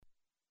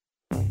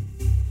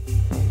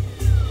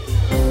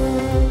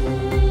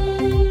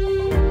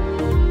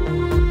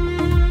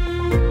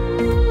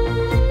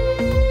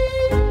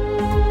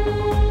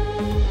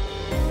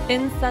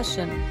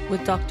Session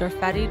with Dr.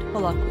 Farid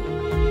Holakwi.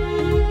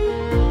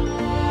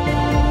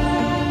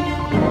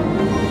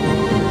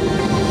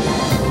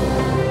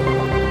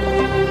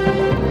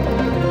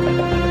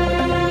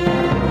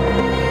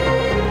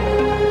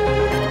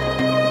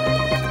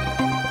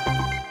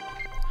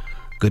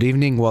 Good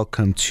evening.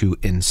 Welcome to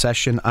In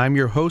Session. I'm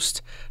your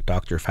host,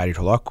 Dr. Farid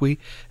Holakwi,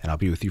 and I'll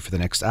be with you for the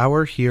next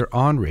hour here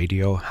on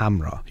Radio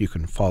Hamra. You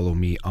can follow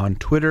me on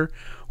Twitter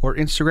or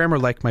Instagram or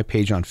like my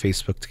page on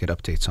Facebook to get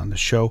updates on the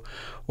show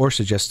or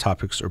suggest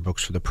topics or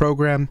books for the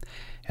program.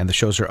 And the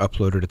shows are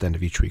uploaded at the end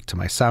of each week to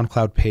my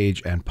SoundCloud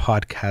page and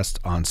podcast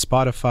on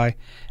Spotify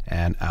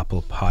and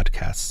Apple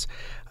Podcasts.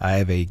 I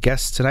have a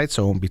guest tonight,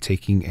 so I won't be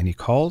taking any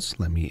calls.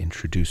 Let me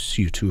introduce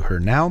you to her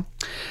now.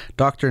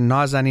 Dr.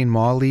 Nazanin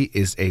Mawly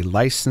is a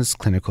licensed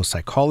clinical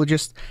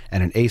psychologist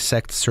and an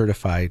AASECT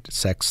certified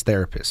sex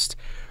therapist.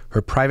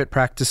 Her private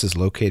practice is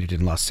located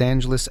in Los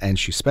Angeles, and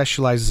she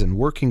specializes in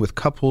working with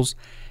couples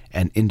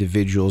and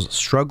individuals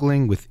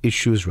struggling with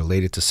issues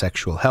related to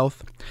sexual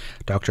health.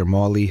 Dr.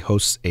 Mawly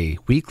hosts a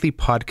weekly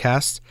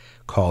podcast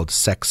called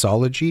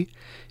Sexology,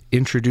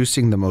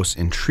 introducing the most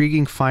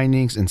intriguing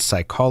findings in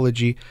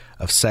psychology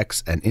of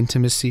sex and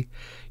intimacy.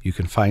 You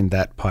can find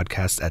that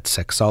podcast at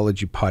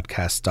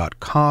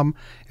sexologypodcast.com.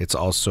 It's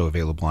also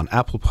available on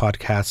Apple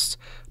Podcasts,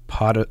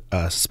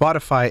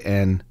 Spotify,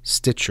 and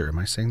Stitcher. Am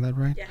I saying that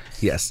right?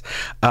 Yes.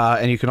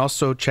 And you can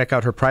also check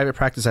out her private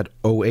practice at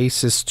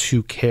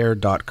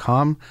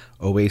oasis2care.com.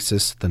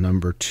 Oasis, the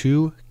number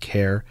 2,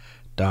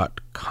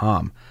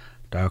 care.com.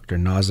 Dr.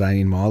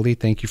 Nazanin Mawly,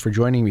 thank you for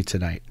joining me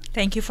tonight.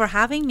 Thank you for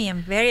having me.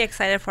 I'm very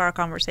excited for our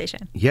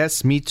conversation.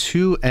 Yes, me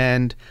too.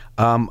 And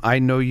I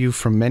know you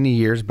from many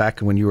years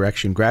back when you were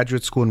actually in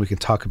graduate school, and we can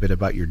talk a bit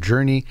about your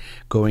journey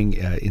going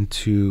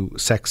into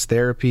sex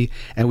therapy.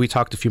 And we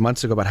talked a few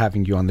months ago about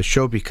having you on the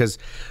show because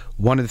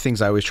one of the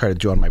things I always try to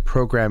do on my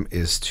program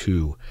is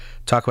to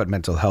talk about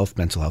mental health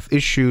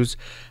issues,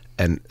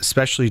 and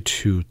especially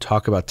to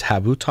talk about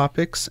taboo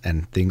topics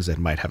and things that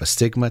might have a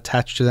stigma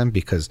attached to them,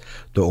 because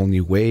the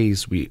only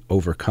ways we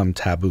overcome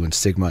taboo and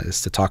stigma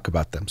is to talk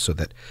about them so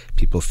that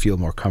people feel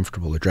more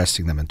comfortable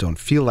addressing them and don't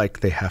feel like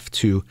they have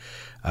to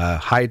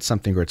hide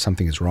something or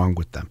something is wrong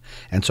with them.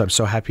 And so I'm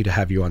so happy to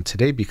have you on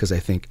today because I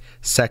think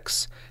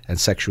sex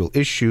and sexual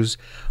issues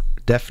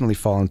definitely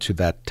fall into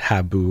that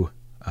taboo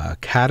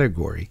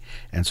category.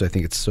 And so I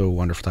think it's so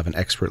wonderful to have an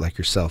expert like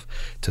yourself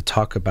to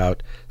talk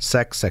about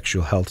sex,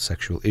 sexual health,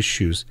 sexual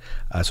issues.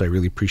 So I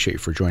really appreciate you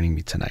for joining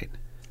me tonight.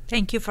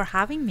 Thank you for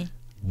having me.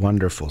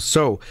 Wonderful.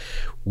 So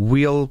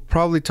we'll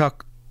probably touch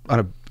on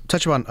a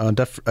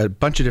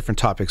bunch of different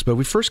topics, but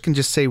we first can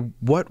just say,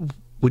 what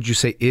would you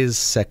say is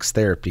sex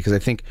therapy? Because I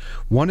think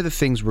one of the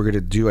things we're going to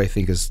do, I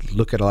think, is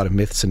look at a lot of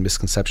myths and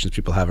misconceptions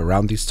people have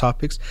around these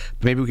topics.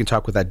 But maybe we can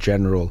talk with that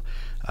general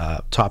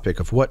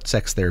topic of what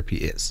sex therapy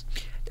is.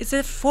 It's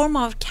a form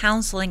of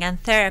counseling and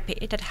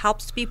therapy that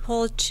helps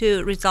people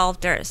to resolve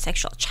their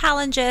sexual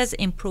challenges,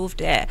 improve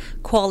the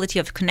quality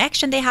of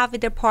connection they have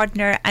with their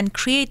partner, and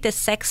create the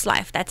sex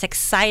life that's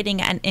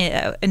exciting and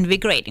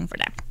invigorating for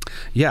them.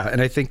 Yeah, and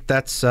I think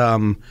that's,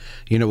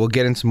 we'll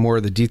get into more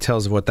of the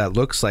details of what that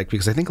looks like,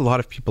 because I think a lot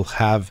of people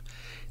have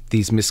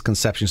these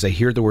misconceptions. They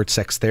hear the word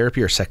sex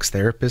therapy or sex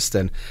therapist,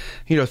 and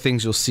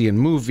things you'll see in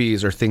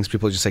movies or things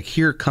people just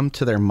come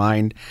to their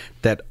mind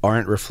that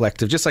aren't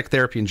reflective, just like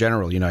therapy in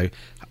general. I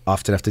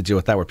often have to deal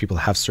with that, where people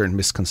have certain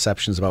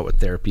misconceptions about what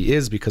therapy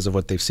is because of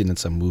what they've seen in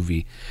some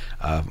movie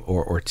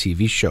or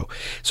TV show.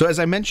 So as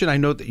I mentioned, I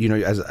know that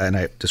and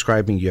I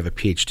describing you have a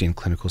PhD in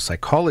clinical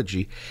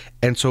psychology,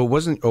 and so it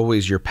wasn't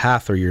always your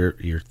path or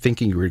your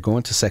thinking you were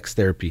going to sex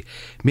therapy.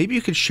 Maybe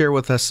you could share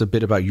with us a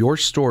bit about your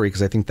story,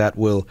 because I think that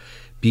will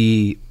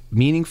be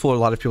meaningful for a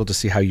lot of people to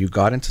see how you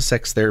got into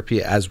sex therapy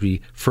as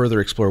we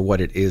further explore what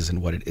it is and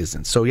what it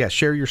isn't. So yeah,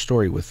 share your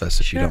story with us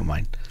if you don't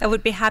mind. I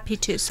would be happy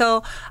to.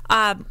 So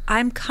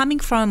I'm coming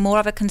from more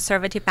of a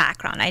conservative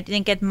background. I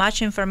didn't get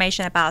much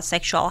information about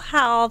sexual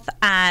health,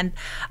 and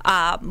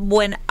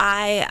when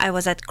I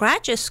was at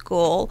graduate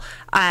school,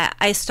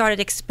 I started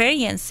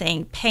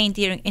experiencing pain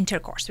during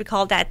intercourse. We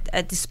call that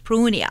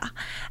dyspareunia,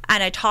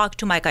 and I talked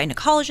to my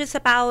gynecologist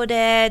about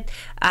it.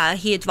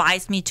 He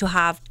advised me to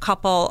have a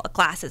couple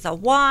glasses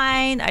of wine.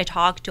 I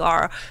talked to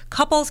our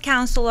couples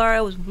counselor.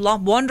 It was a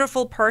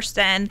wonderful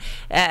person.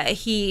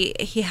 He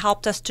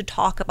helped us to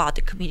talk about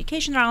the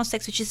communication around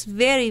sex, which is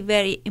very,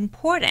 very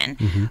important.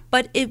 Mm-hmm.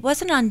 But it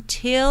wasn't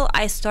until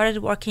I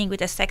started working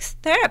with a sex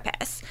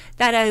therapist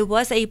that I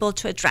was able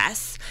to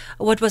address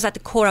what was at the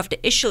core of the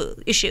issue.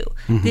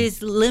 Mm-hmm.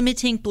 This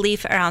limiting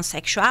belief around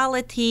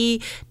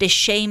sexuality, the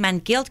shame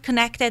and guilt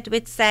connected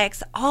with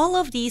sex, all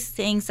of these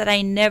things that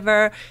I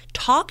never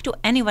talked to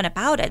anyone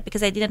about it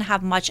because I didn't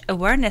have much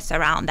awareness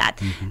around around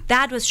that.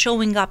 That was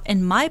showing up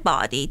in my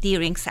body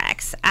during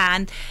sex,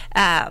 and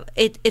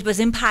it was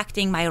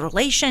impacting my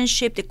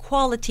relationship, the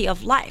quality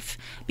of life.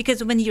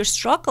 Because when you're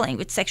struggling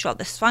with sexual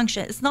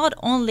dysfunction, it's not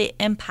only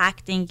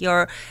impacting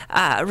your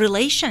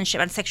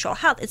relationship and sexual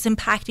health, it's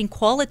impacting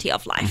quality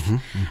of life.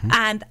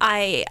 And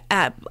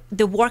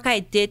the work I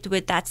did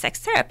with that sex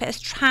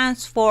therapist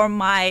transformed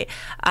my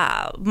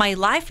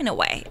life in a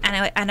way,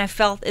 and I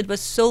felt it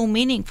was so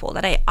meaningful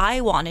that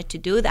I wanted to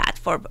do that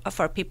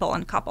for people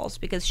and couples,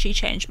 because she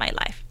changed my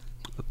life.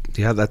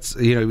 Yeah, that's,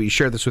 you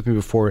shared this with me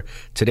before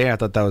today. I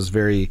thought that was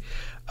very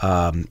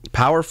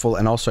powerful,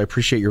 and also I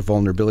appreciate your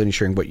vulnerability in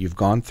sharing what you've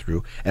gone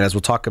through. And as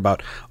we'll talk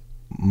about,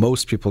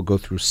 most people go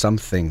through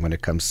something when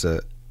it comes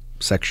to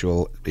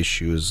sexual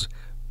issues,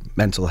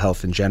 mental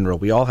health in general.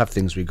 We all have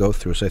things we go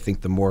through. So I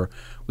think the more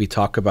we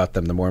talk about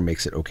them, the more it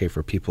makes it okay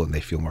for people and they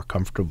feel more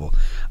comfortable.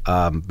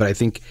 But I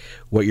think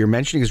what you're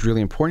mentioning is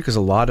really important, because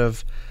a lot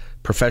of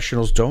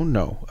professionals don't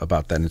know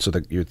about that. And so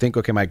that you think,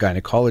 okay, my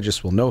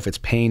gynecologist will know if it's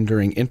pain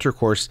during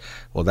intercourse.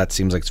 Well, that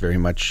seems like it's very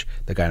much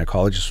the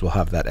gynecologist will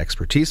have that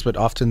expertise, but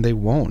often they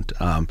won't.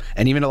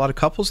 And even a lot of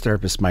couples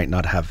therapists might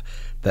not have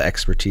the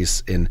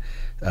expertise in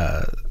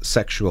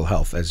sexual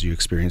health as you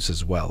experience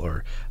as well,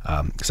 or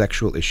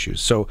sexual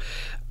issues. So,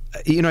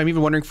 I'm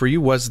even wondering for you,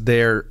 was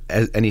there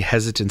any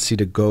hesitancy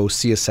to go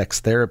see a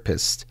sex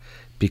therapist?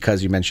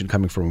 Because you mentioned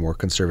coming from a more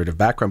conservative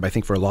background. But I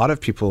think for a lot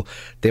of people,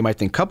 they might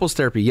think couples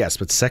therapy, yes,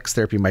 but sex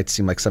therapy might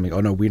seem like something,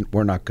 oh no,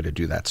 we're not going to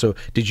do that. So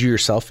did you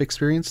yourself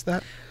experience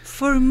that?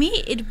 For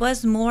me, it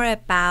was more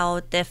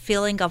about the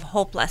feeling of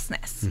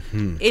hopelessness.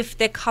 If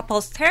the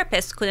couples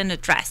therapist couldn't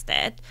address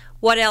it,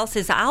 what else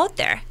is out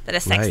there that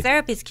a sex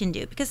therapist can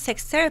do? Because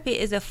sex therapy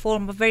is a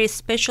form of very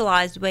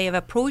specialized way of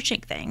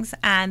approaching things.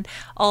 And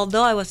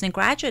although I was in a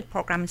graduate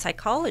program in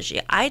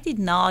psychology, I did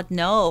not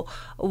know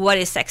what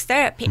is sex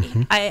therapy.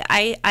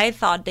 I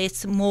thought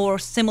it's more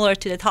similar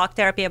to the talk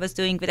therapy I was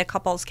doing with a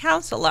couples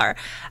counselor.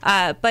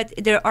 But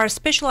there are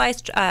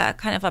specialized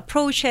kind of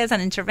approaches and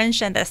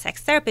intervention that a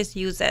sex therapist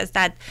uses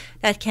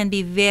that can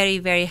be very,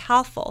 very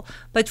helpful.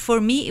 But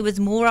for me, it was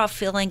more a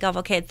feeling of,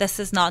 okay, this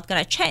is not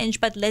going to change,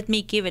 but let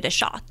me give it a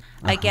shot.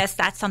 I guess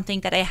that's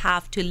something that I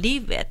have to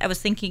live with. I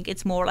was thinking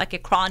it's more like a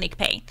chronic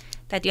pain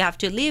that you have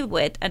to live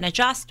with and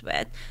adjust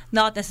with,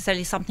 not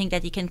necessarily something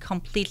that you can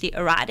completely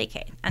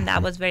eradicate. And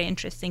that was very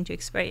interesting to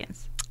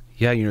experience.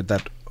 Yeah,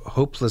 that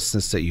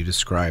hopelessness that you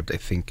described, I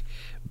think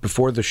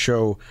before the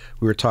show,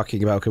 we were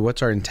talking about, okay,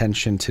 what's our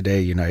intention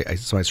today?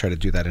 So I try to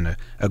do that in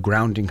a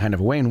grounding kind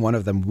of way. And one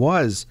of them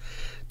was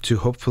to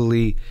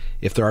hopefully,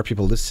 if there are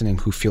people listening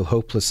who feel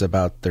hopeless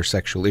about their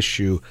sexual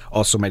issue,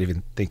 also might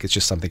even think it's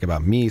just something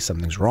about me,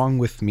 something's wrong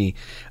with me,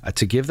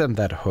 to give them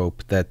that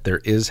hope that there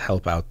is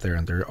help out there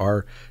and there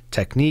are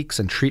techniques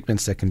and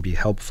treatments that can be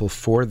helpful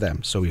for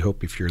them. So we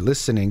hope if you're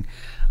listening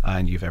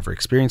and you've ever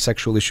experienced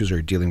sexual issues or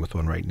you're dealing with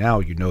one right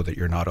now, you know that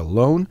you're not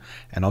alone,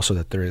 and also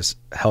that there is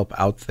help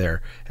out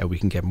there, and we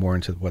can get more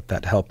into what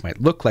that help might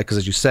look like. Because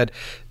as you said,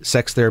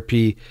 sex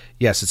therapy,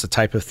 yes, it's a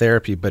type of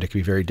therapy, but it can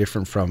be very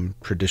different from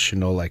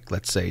traditional, like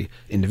let's say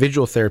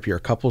individual therapy or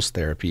couples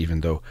therapy,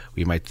 even though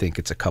we might think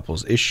it's a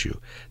couples issue.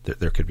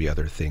 There could be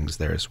other things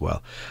there as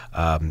well.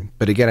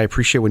 But again, I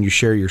appreciate when you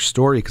share your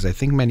story, because I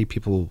think many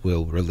people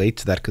will relate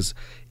to that, because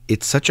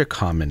it's such a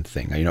common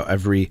thing.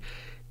 Every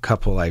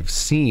couple I've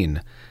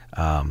seen,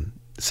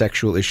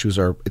 sexual issues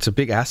it's a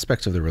big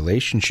aspect of the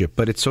relationship,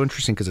 but it's so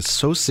interesting because it's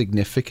so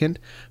significant,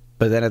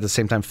 but then at the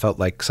same time felt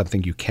like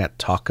something you can't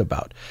talk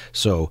about.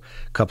 So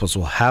couples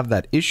will have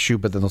that issue,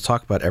 but then they'll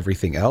talk about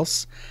everything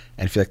else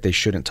and feel like they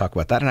shouldn't talk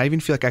about that. And I even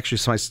feel like actually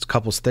some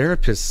couples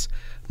therapists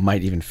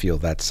might even feel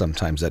that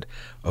sometimes, that,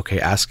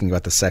 okay, asking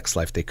about the sex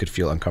life, they could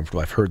feel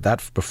uncomfortable. I've heard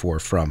that before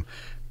from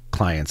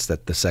clients,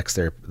 that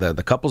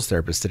the couples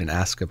therapist didn't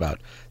ask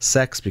about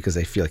sex because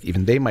they feel like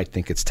even they might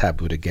think it's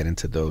taboo to get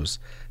into those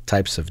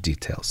types of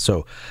details.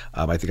 So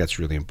I think that's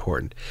really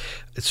important.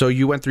 So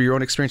you went through your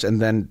own experience,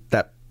 and then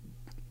that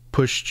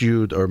pushed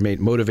you or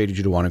motivated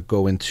you to want to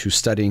go into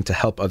studying to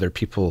help other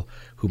people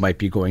who might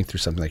be going through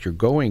something like you're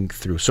going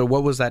through. So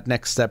what was that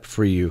next step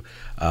for you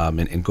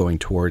in going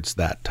towards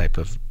that type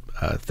of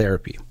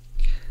therapy?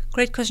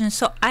 Great question.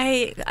 So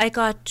I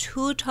got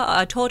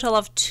a total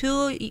of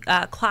two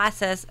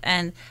classes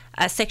in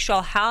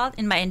sexual health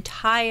in my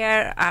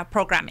entire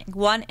programming.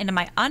 One in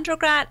my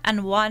undergrad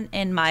and one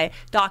in my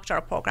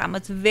doctoral program.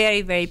 It's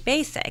very, very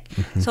basic.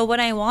 So when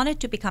I wanted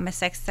to become a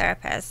sex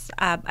therapist,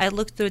 I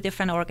looked through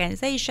different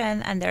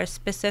organizations, and there's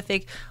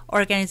specific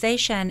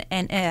organization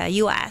in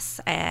U.S.,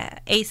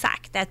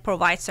 ASAC, that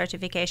provides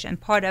certification.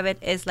 Part of it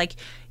is like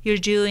you're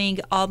doing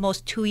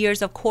almost 2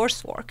 years of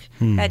coursework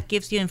that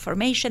gives you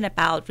information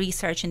about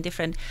research in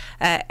different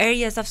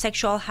areas of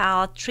sexual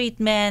health,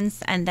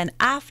 treatments, and then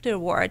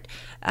afterward,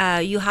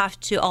 you have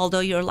to, although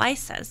you're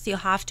licensed, you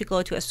have to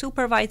go to a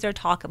supervisor,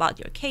 talk about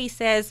your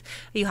cases.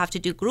 You have to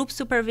do group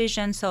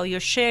supervision. So you're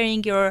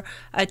sharing your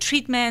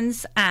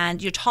treatments,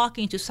 and you're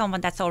talking to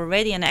someone that's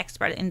already an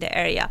expert in the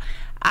area.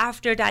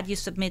 After that, you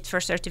submit for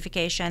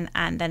certification,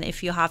 and then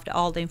if you have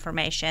all the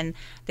information,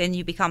 then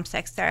you become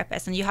sex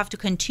therapist. And you have to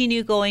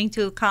continue going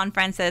to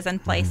conferences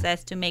and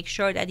places to make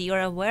sure that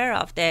you're aware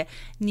of the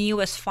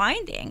newest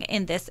finding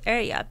in this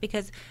area,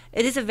 because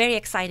it is a very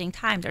exciting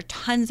time. There are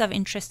tons of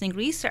interesting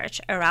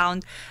research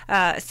around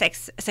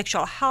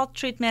sexual health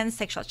treatments,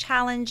 sexual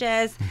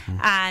challenges,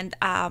 and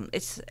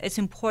it's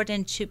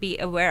important to be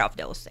aware of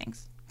those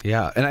things.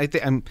 Yeah, and I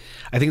think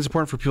it's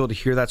important for people to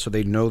hear that, so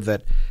they know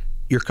that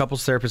your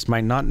couples therapist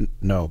might not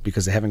know,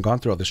 because they haven't gone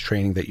through all this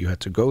training that you had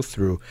to go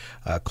through,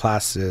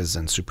 classes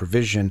and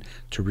supervision,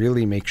 to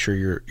really make sure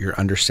you're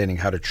understanding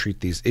how to treat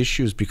these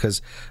issues.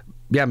 Because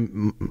yeah,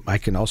 I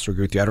can also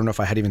agree with you. I don't know if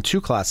I had even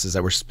 2 classes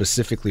that were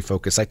specifically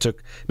focused. I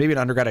took, maybe in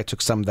undergrad, I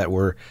took some that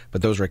were,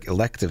 but those were like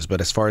electives. But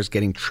as far as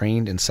getting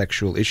trained in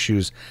sexual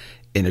issues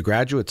in a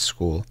graduate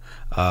school,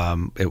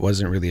 it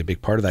wasn't really a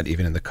big part of that,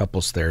 even in the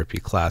couples therapy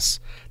class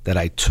that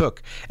I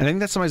took. And I think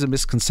that's sometimes a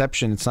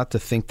misconception. It's not to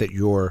think that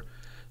your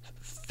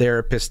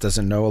therapist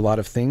doesn't know a lot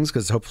of things,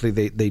 because hopefully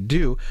they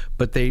do,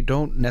 but they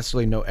don't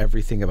necessarily know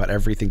everything about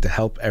everything to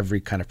help every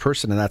kind of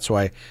person. And that's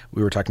why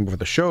we were talking before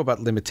the show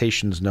about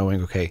limitations,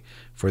 knowing, okay,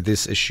 for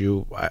this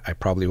issue, I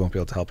probably won't be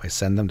able to help. I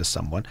send them to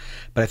someone.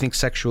 But I think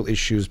sexual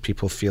issues,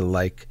 people feel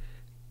like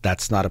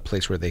that's not a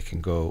place where they can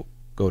go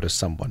to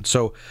someone.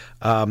 So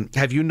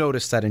have you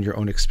noticed that in your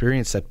own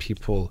experience, that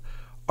people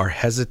are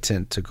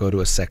hesitant to go to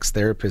a sex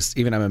therapist?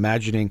 Even I'm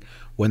imagining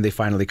when they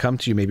finally come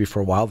to you, maybe for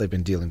a while they've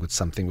been dealing with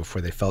something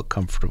before they felt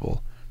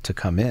comfortable to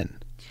come in.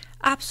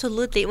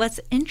 Absolutely.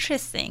 What's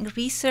interesting,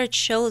 research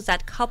shows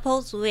that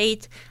couples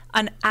wait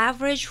on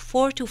average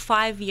 4 to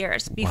 5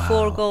 years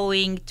before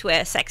going to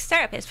a sex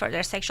therapist for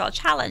their sexual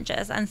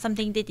challenges, and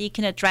something that you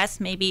can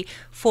address maybe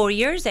 4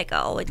 years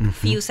ago with a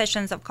few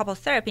sessions of couple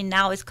therapy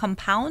now is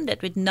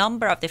compounded with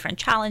number of different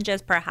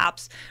challenges,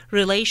 perhaps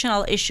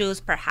relational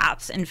issues,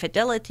 perhaps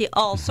infidelity,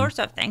 all sorts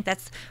of things.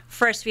 That's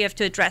first we have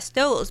to address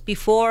those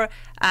before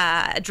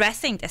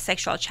addressing the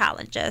sexual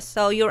challenges.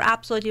 So you're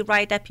absolutely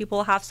right that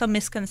people have some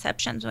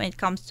misconceptions when it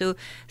comes to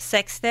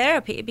sex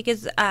therapy,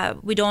 because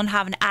we don't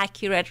have an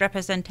accurate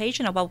representation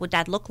of what would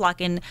that look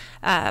like in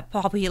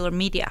popular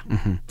media.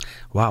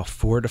 Wow,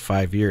 4 to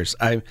 5 years.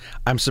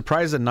 I'm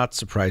surprised and not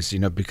surprised,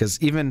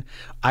 because even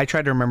I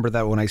try to remember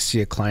that when I see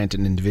a client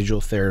in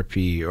individual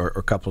therapy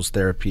or couples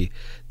therapy,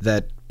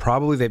 that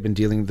probably they've been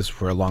dealing with this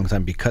for a long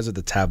time because of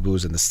the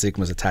taboos and the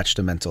stigmas attached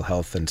to mental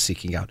health and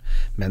seeking out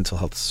mental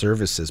health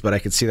services. But I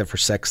could see that for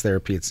sex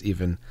therapy, it's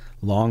even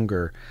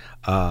longer.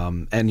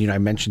 And, I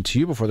mentioned to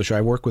you before the show,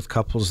 I work with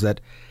couples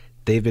that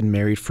they've been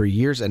married for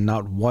years and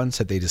not once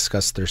had they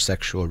discussed their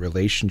sexual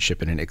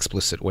relationship in an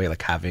explicit way,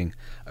 like having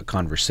a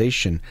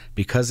conversation,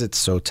 because it's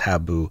so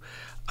taboo,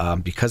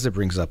 because it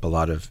brings up a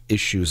lot of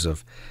issues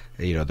of,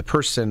 the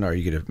person, are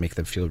you going to make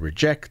them feel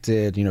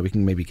rejected? We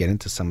can maybe get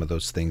into some of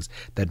those things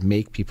that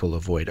make people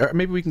avoid, or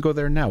maybe we can go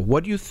there now.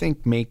 What do you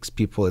think makes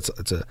people, it's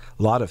a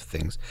lot of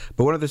things,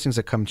 but what are the things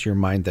that come to your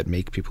mind that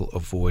make people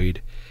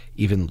avoid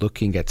even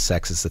looking at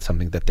sex as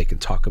something that they can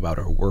talk about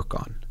or work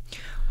on?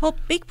 Well,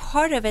 big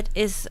part of it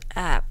is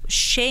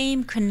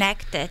shame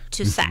connected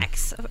to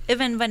sex.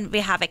 Even when we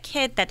have a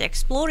kid that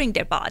exploring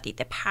their body,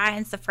 the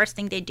parents, the first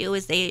thing they do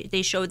is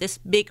they show this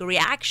big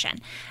reaction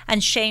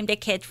and shame the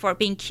kid for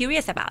being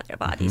curious about their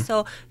body.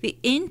 So we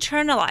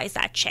internalize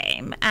that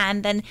shame,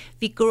 and then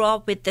we grow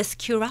up with this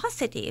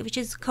curiosity, which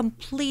is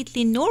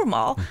completely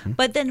normal.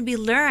 But then we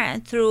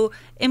learn through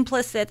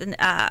implicit and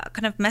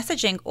kind of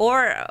messaging,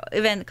 or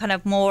even kind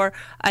of more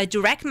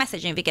direct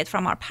messaging we get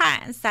from our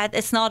parents, that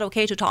it's not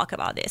okay to talk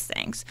about these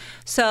things.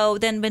 So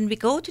then when we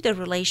go to the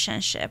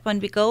relationship, when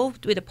we go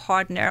with a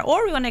partner,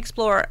 or we want to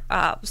explore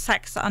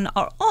sex on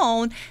our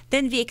own,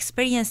 then we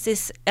experience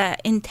this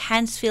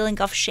intense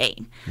feeling of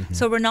shame.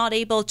 So we're not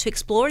able to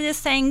explore these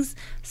things.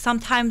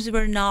 Sometimes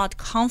we're not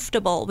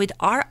comfortable with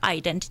our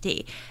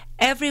identity.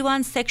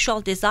 Everyone's sexual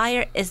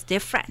desire is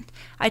different.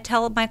 I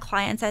tell my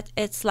clients that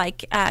it's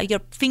like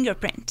your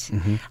fingerprint.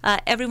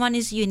 Everyone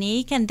is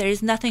unique, and there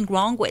is nothing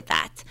wrong with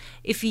that.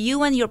 If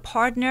you and your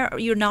partner,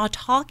 you're not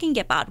talking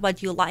about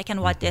what you like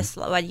and what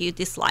you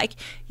dislike,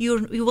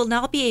 you will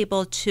not be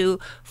able to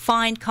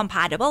find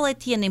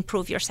compatibility and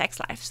improve your sex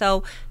life.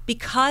 So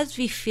because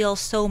we feel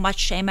so much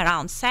shame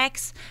around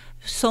sex,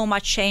 so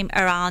much shame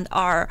around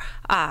our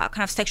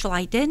kind of sexual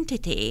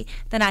identity,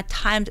 then at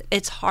times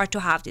it's hard to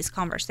have this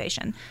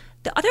conversation.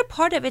 The other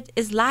part of it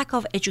is lack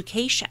of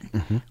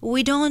education.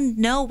 We don't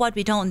know what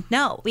we don't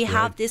know. We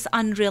have this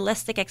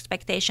unrealistic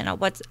expectation of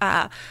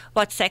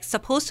what sex is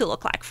supposed to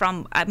look like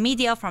from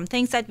media, from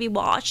things that we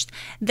watched.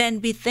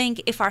 Then we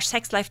think if our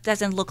sex life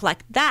doesn't look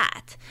like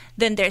that,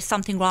 then there's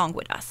something wrong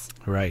with us.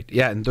 Right.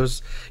 Yeah. And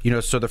those,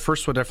 so the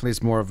first one definitely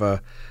is more of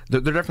they're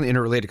definitely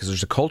interrelated because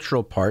there's a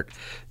cultural part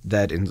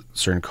that in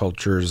certain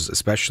cultures,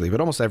 especially, but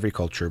almost every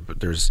culture, but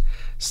there's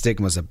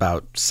stigmas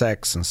about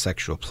sex and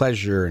sexual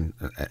pleasure and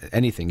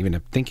anything, even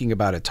thinking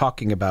about it,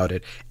 talking about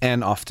it,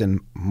 and often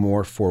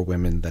more for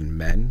women than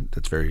men.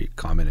 That's very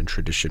common in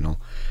traditional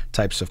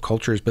types of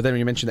cultures. But then when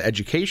you mentioned the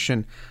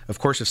education, of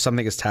course, if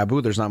something is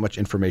taboo, there's not much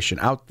information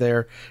out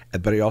there.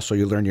 But also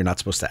you learn you're not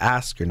supposed to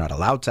ask. You're not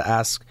allowed to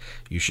ask.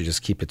 You should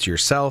just keep it to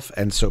yourself.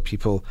 And so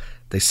people,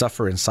 they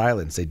suffer in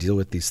silence. They deal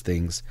with these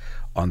things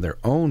on their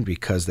own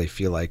because they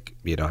feel like,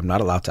 I'm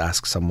not allowed to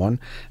ask someone.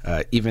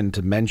 Even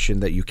to mention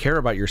that you care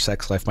about your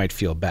sex life might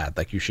feel bad.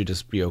 Like you should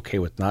just be okay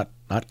with not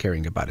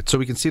caring about it. So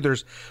we can see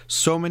there's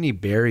so many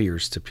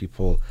barriers to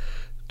people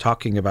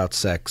talking about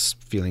sex,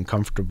 feeling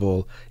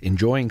comfortable,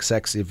 enjoying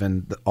sex,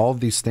 even all of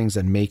these things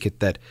that make it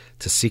that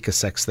to seek a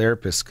sex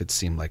therapist could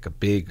seem like a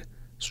big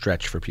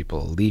stretch for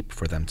people, a leap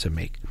for them to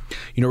make.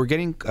 We're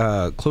getting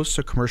close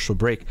to a commercial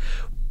break.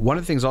 One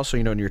of the things also,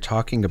 when you're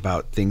talking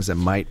about things that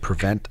might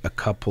prevent a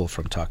couple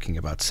from talking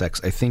about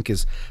sex, I think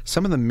is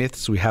some of the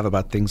myths we have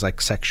about things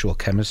like sexual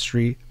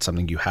chemistry,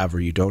 something you have or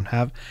you don't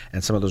have,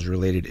 and some of those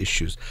related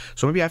issues.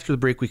 So maybe after the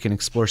break, we can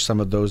explore some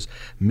of those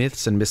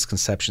myths and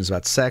misconceptions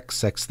about sex,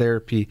 sex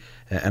therapy,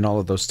 and all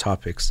of those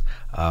topics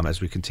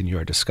as we continue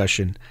our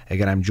discussion.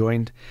 Again, I'm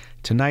joined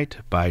tonight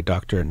by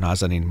Dr.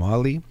 Nazanin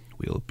Moali.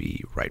 We'll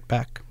be right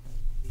back.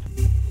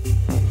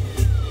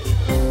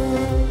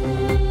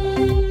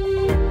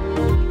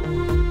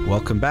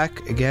 Welcome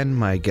back again.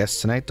 My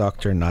guest tonight,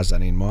 Dr.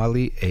 Nazanin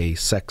Moali, a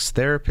sex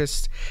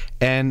therapist.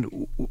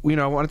 And,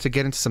 I wanted to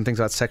get into some things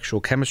about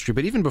sexual chemistry.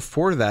 But even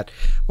before that,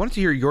 I wanted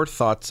to hear your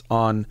thoughts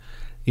on,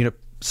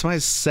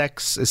 sometimes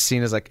sex is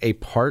seen as like a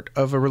part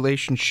of a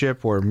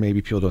relationship, or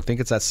maybe people don't think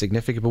it's that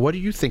significant. But what do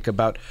you think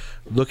about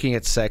looking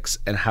at sex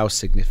and how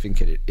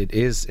significant it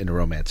is in a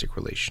romantic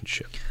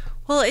relationship?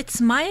 Well,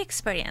 it's my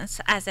experience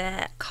as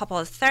a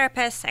couples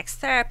therapist, sex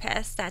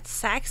therapist, that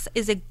sex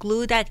is a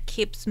glue that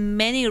keeps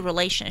many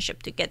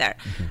relationships together.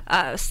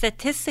 Mm-hmm.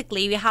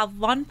 Statistically, we have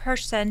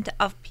 1%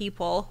 of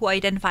people who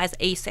identify as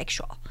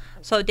asexual.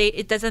 So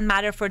it doesn't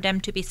matter for them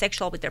to be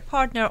sexual with their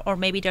partner, or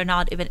maybe they're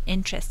not even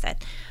interested.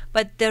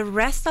 But the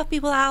rest of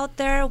people out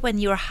there, when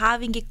you're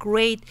having a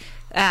great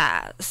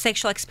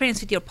sexual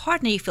experience with your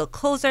partner, you feel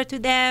closer to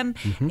them.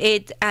 Mm-hmm.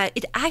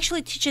 It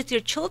actually teaches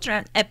your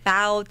children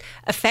about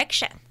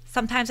affection.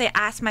 Sometimes I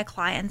ask my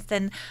clients,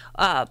 then,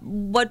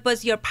 what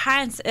was your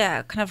parents'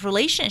 kind of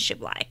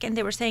relationship like? And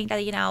they were saying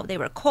that, they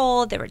were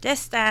cold, they were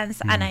distant,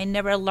 and I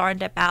never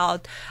learned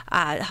about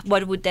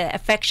what would the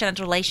affectionate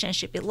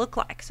relationship look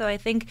like. So I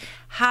think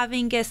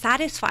having a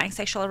satisfying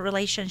sexual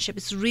relationship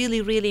is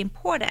really, really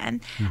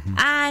important. Mm-hmm.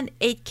 And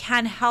it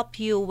can help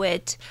you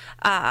with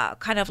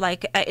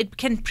it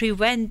can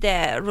prevent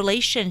the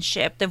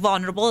relationship, the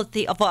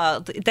vulnerability of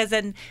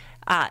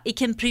it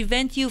can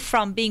prevent you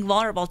from being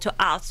vulnerable to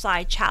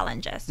outside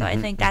challenges. So I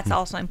think that's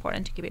also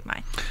important to keep in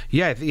mind.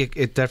 Yeah, I think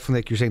it definitely,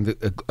 like you're saying,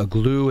 a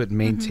glue, it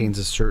maintains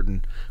a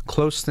certain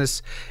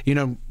closeness.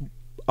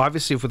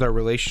 Obviously with our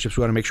relationships,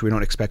 we want to make sure we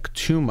don't expect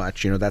too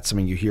much. That's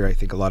something you hear, I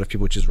think, a lot of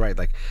people, which is right.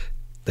 Like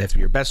they have to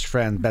be your best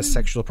friend, best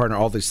sexual partner,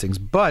 all these things.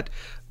 But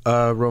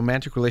a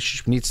romantic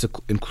relationship needs to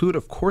include,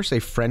 of course,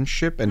 a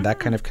friendship and that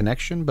kind of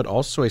connection, but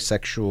also a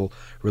sexual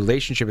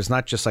relationship. It's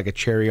not just like a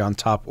cherry on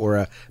top or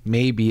a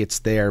maybe it's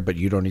there, but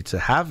you don't need to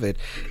have it.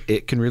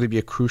 It can really be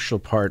a crucial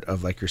part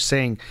of, like you're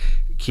saying,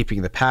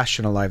 keeping the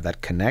passion alive,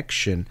 that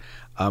connection.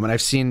 And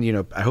I've seen,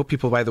 I hope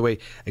people, by the way,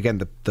 again,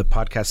 the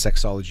podcast,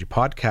 Sexology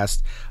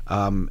Podcast,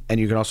 and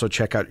you can also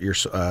check out your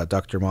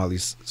Dr.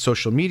 Moali's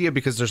social media,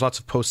 because there's lots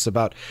of posts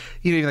about,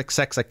 like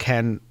sex,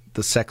 can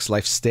the sex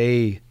life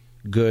stay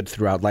good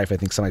throughout life? I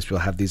think sometimes people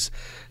have these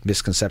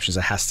misconceptions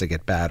that it has to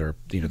get bad, or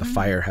the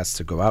fire has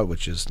to go out,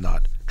 which is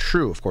not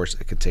true. Of course,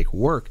 it can take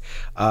work,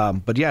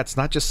 but yeah, it's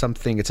not just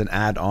something, it's an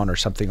add-on or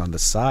something on the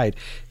side.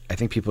 I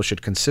think people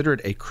should consider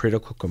it a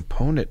critical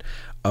component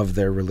of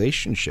their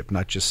relationship,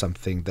 not just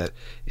something that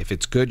if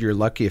it's good, you're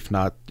lucky. If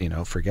not,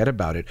 forget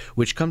about it.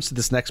 Which comes to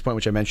this next point,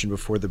 which I mentioned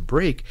before the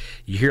break.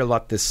 You hear a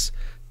lot this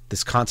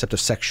concept of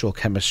sexual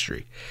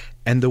chemistry.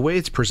 And the way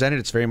it's presented,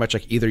 it's very much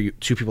like either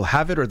two people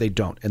have it or they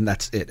don't. And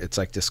that's it. It's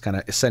like this kind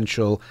of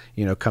essential,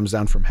 comes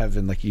down from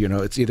heaven. Like,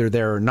 it's either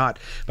there or not.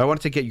 But I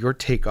wanted to get your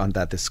take on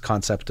that, this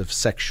concept of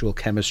sexual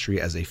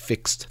chemistry as a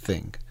fixed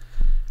thing.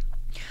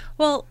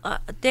 Well,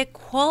 the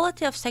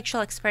quality of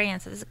sexual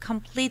experience is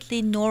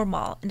completely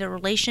normal in the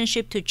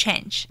relationship to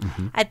change.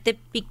 Mm-hmm. At the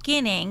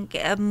beginning,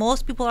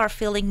 most people are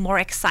feeling more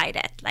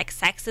excited, like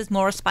sex is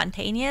more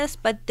spontaneous.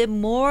 But the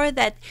more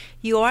that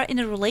you are in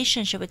a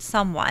relationship with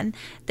someone,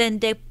 then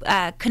the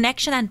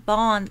connection and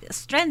bond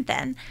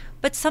strengthen.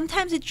 but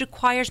sometimes it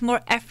requires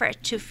more effort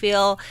to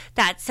feel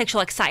that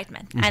sexual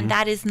excitement. And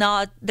that is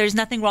not, there's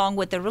nothing wrong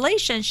with the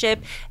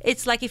relationship.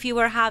 It's like if you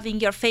were having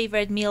your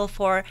favorite meal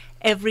for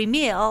every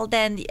meal,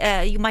 then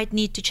you might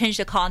need to change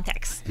the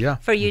context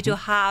for you to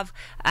have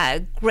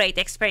great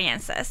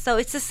experiences. So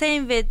it's the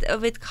same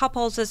with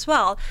couples as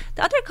well.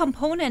 The other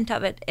component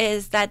of it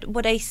is that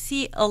what I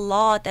see a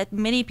lot, that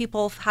many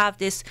people have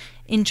this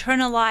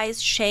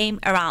internalized shame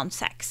around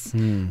sex.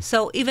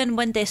 So even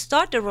when they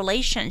start the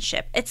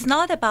relationship, it's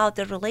not about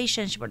the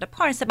relationship or the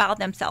partner, it's about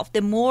themselves.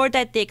 The more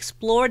that they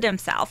explore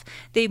themselves,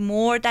 the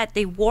more that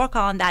they work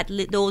on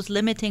those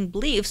limiting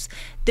beliefs,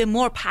 the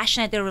more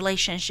passionate the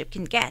relationship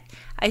can get.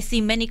 I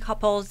see many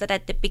couples that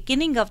at the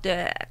beginning of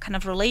the kind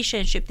of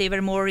relationship, they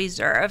were more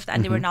reserved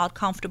and they were not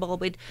comfortable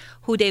with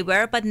who they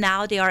were, but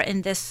now they are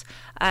in this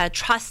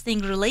trusting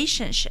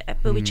relationship,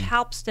 which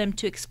helps them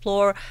to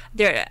explore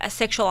their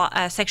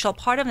sexual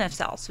part of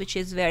themselves, which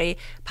is very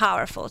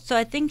powerful. So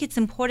I think it's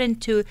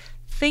important to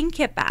think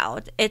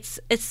about it's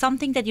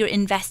something that you're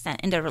investing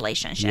in the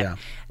relationship.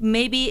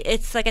 Maybe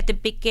it's like at the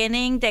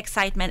beginning the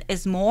excitement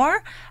is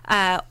more,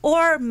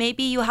 or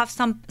maybe you have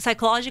some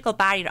psychological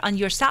barrier on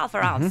yourself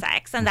around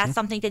sex, and that's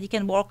something that you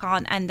can work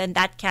on, and then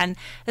that can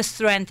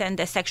strengthen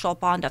the sexual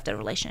bond of the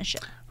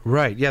relationship.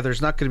 Right. Yeah,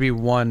 there's not going to be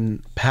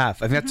one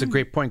path. I think that's a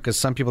great point, because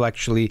some people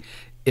actually,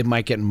 it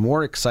might get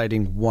more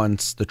exciting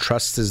once the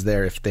trust is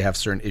there, if they have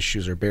certain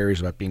issues or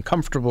barriers about being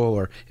comfortable,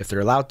 or if they're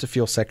allowed to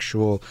feel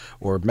sexual,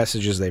 or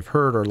messages they've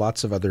heard, or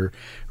lots of other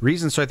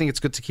reasons. So I think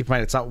it's good to keep in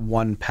mind it's not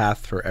one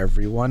path for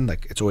everyone.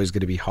 Like, it's always going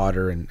to be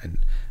hotter and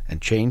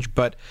change.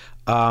 But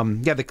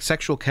the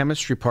sexual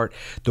chemistry part,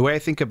 the way I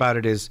think about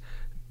it is,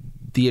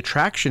 the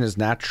attraction is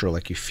natural,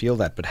 like you feel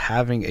that, but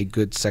having a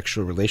good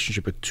sexual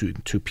relationship with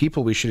two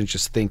people, we shouldn't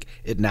just think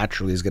it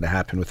naturally is going to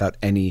happen without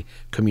any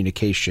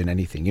communication,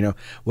 anything. You know,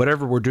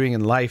 whatever we're doing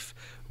in life,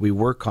 we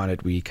work on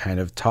it, we kind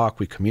of talk,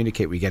 we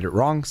communicate, we get it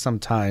wrong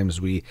sometimes,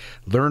 we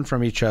learn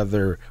from each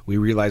other, we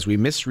realize we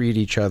misread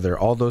each other,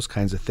 all those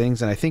kinds of things.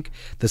 And I think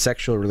the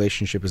sexual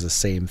relationship is the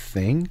same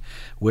thing,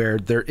 where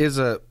there is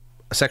a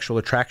sexual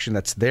attraction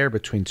that's there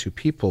between two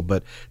people,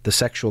 but the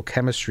sexual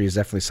chemistry is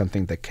definitely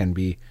something that can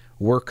be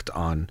worked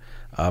on.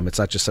 It's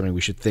not just something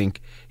we should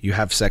think you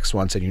have sex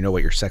once and you know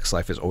what your sex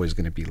life is always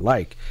going to be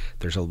like.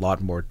 There's a lot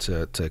more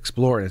to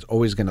explore, and it's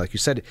always going to, like you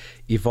said,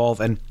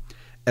 evolve. And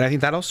I think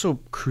that also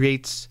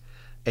creates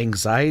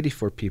anxiety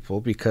for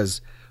people,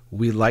 because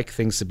we like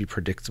things to be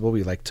predictable,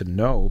 we like to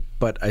know.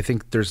 But I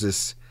think there's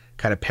this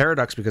kind of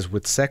paradox, because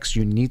with sex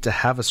you need to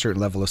have a certain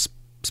level of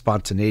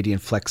spontaneity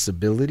and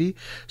flexibility.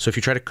 So if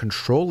you try to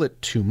control it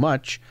too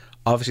much,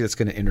 obviously that's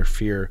going to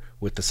interfere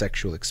with the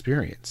sexual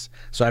experience.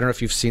 So I don't know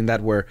if you've seen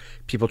that, where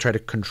people try to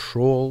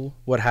control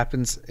what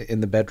happens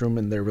in the bedroom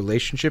in their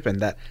relationship, and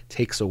that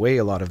takes away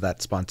a lot of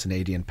that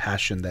spontaneity and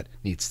passion that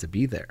needs to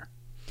be there.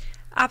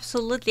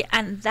 Absolutely.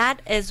 And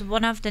that is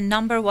one of the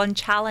number one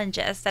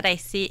challenges that I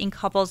see in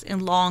couples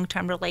in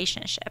long-term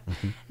relationship.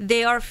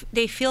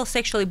 They feel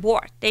sexually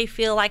bored. They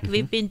feel like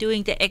we've been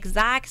doing the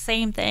exact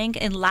same thing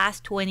in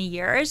last 20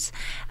 years,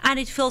 and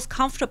it feels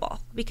comfortable,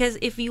 because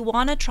if you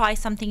want to try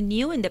something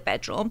new in the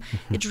bedroom,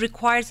 it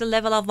requires a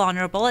level of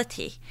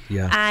vulnerability.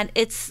 And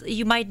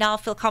you might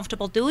not feel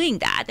comfortable doing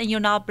that, and you're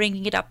not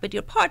bringing it up with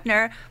your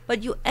partner,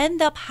 but you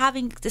end up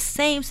having the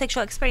same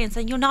sexual experience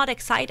and you're not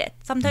excited.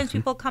 Sometimes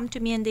people come to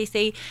me and they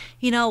say,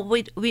 you know,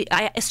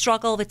 I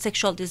struggle with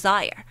sexual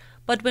desire.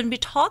 But when we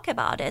talk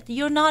about it,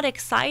 you're not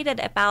excited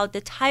about the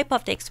type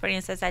of the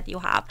experiences that you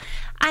have.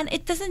 And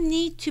it doesn't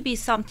need to be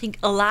something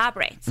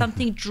elaborate,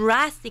 something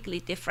drastically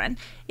different.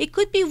 It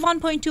could be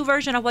 1.2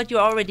 version of what you're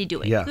already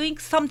doing, doing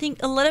something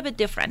a little bit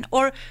different,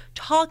 or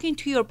talking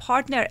to your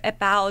partner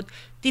about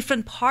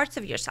different parts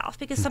of yourself.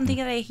 Because something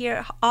that I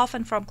hear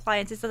often from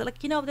clients is that,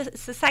 like, you know, the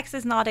sex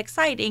is not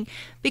exciting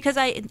because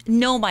I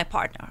know my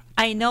partner.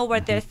 I know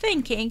what they're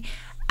thinking.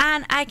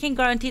 And I can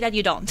guarantee that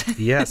you don't.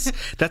 Yes.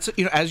 That's,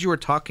 you know, as you were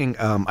talking,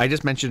 I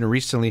just mentioned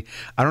recently,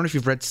 I don't know if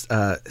you've read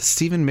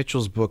Stephen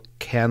Mitchell's book,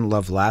 Can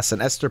Love Last?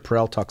 And Esther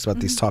Perel talks about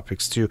these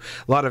topics too.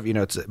 A lot of, you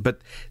know, but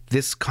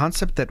this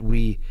concept that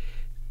we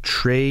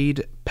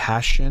trade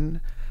passion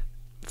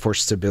for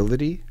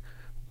stability.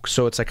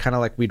 So it's like kind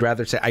of like we'd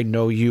rather say, I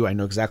know you, I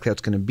know exactly how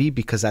it's going to be,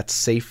 because that's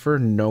safer,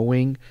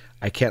 knowing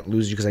I can't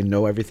lose you because I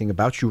know everything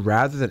about you,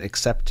 rather than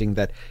accepting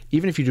that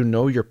even if you do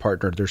know your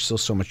partner, there's still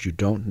so much you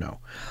don't know.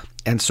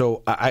 And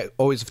so I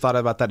always thought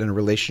about that in a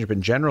relationship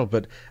in general,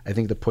 but I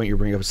think the point you're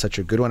bringing up is such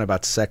a good one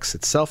about sex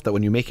itself, that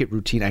when you make it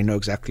routine, I know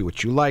exactly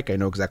what you like, I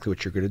know exactly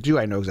what you're going to do,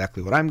 I know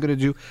exactly what I'm going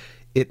to do.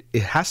 It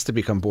has to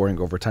become boring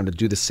over time to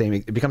do the same.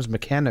 It becomes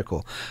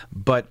mechanical.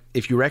 But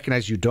if you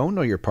recognize you don't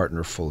know your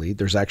partner fully,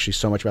 there's actually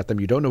so much about them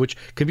you don't know, which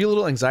can be a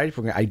little anxiety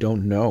for me. I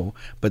don't know,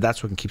 but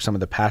that's what can keep some of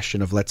the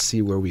passion of let's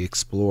see where we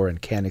explore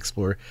and can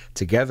explore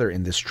together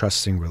in this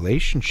trusting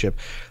relationship.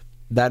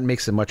 That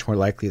makes it much more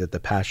likely that the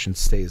passion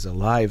stays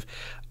alive.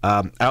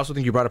 I also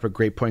think you brought up a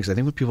great point, because I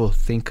think when people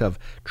think of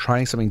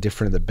trying something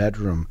different in the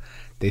bedroom,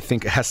 they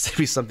think it has to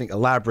be something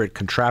elaborate,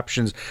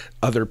 contraptions,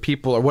 other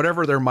people, or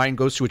whatever their mind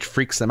goes to, which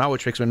freaks them out,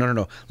 which makes me,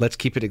 no, let's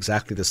keep it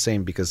exactly the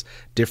same, because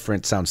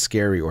different sounds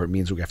scary, or it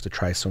means we have to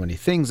try so many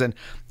things. And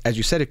as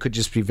you said, it could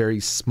just be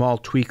very small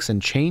tweaks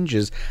and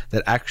changes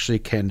that actually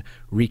can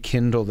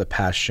rekindle the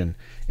passion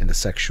in the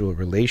sexual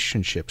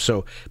relationship.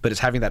 So, but it's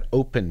having that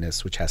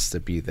openness, which has to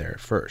be there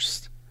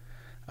first.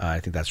 I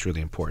think that's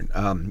really important.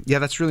 Yeah,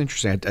 that's really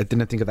interesting. I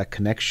didn't think of that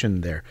connection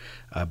there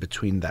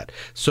between that.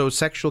 So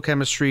sexual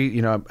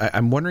chemistry,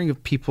 I'm wondering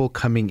if people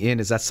coming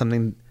in, is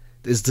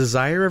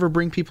desire ever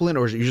bring people in,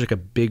 or is it usually like a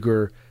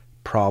bigger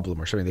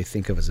problem or something they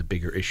think of as a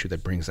bigger issue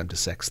that brings them to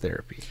sex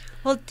therapy?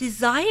 Well,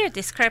 desire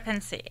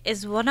discrepancy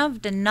is one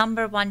of the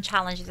number one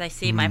challenges I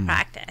see in my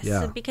practice.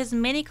 Yeah. Because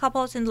many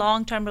couples in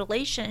long-term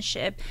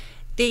relationship,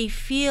 they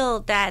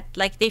feel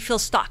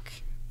stuck.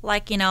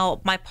 Like,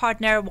 my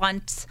partner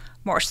wants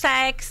more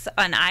sex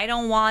and I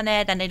don't want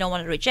it, and they don't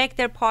want to reject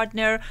their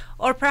partner.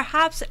 Or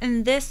perhaps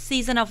in this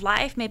season of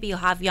life, maybe you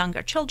have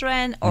younger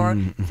children, or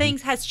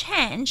things has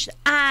changed,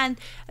 and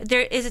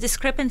there is a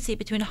discrepancy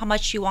between how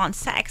much you want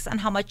sex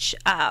and how much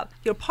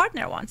your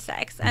partner wants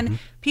sex. And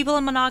people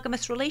in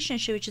monogamous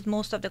relationship, which is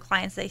most of the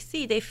clients I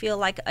see, they feel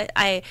like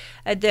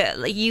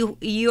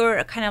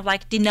you're kind of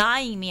like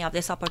denying me of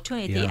this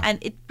opportunity, and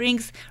it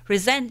brings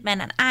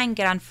resentment and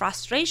anger and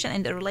frustration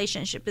in the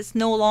relationship. It's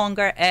no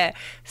longer a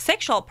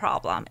sexual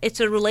problem, it's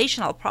a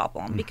relational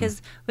problem,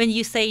 because when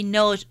you say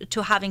no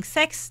to having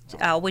sex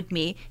with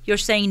me, you're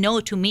saying no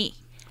to me.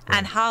 Right.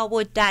 And how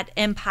would that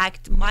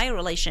impact my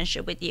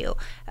relationship with you?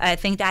 I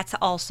think that's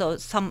also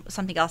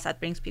something else that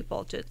brings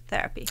people to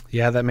therapy.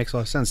 Yeah, that makes a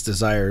lot of sense.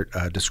 Desire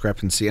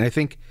discrepancy. And I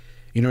think,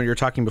 you're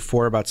talking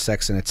before about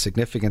sex and its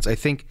significance. I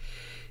think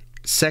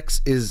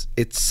sex is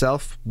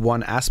itself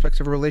one aspect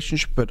of a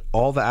relationship, but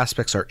all the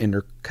aspects are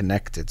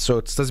interconnected. So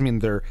it doesn't mean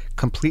they're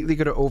completely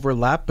going to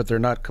overlap, but they're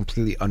not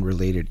completely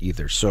unrelated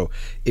either. So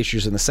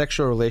issues in the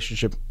sexual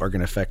relationship are going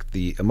to affect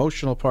the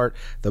emotional part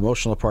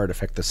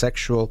affect the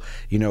sexual.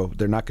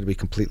 They're not going to be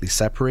completely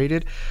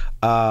separated.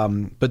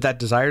 But that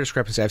desire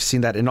discrepancy, I've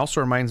seen that, and also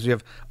reminds me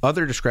of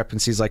other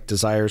discrepancies like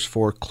desires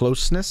for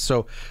closeness.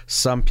 So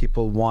some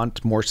people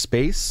want more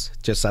space,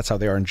 just that's how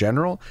they are in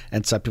general,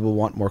 and some people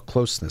want more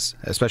closeness.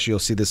 Especially you'll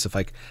see this if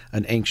like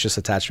an anxious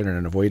attachment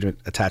and an avoidant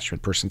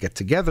attachment person get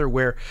together,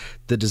 where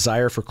the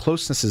desire for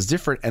closeness is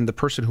different, and the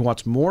person who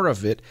wants more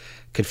of it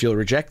can feel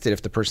rejected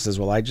if the person says,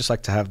 well, I just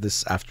like to have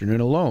this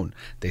afternoon alone.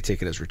 They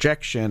take it as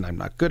rejection. I'm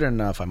not good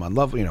enough. I'm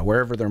unlovely,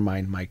 wherever their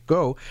mind might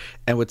go.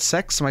 And with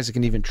sex, sometimes it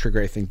can even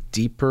trigger, I think,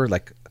 deeper,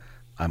 like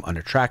I'm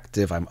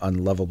unattractive, I'm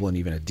unlovable in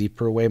even a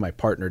deeper way. My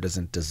partner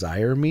doesn't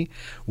desire me.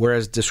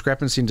 Whereas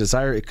discrepancy and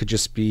desire, it could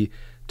just be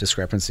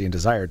discrepancy and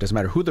desire. It doesn't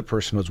matter who the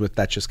person was with.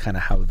 That's just kind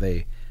of how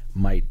they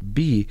might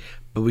be.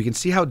 But we can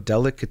see how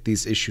delicate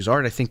these issues are.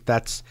 And I think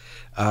that's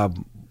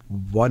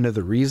one of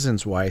the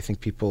reasons why I think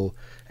people,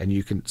 and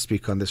you can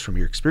speak on this from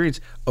your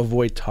experience,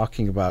 avoid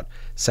talking about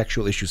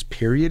sexual issues,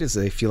 period, is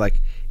they feel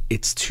like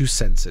it's too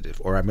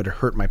sensitive, or I'm going to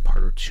hurt my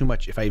partner too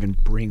much if I even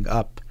bring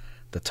up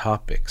the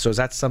topic. So is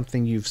that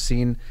something you've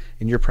seen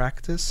in your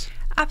practice?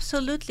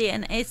 Absolutely.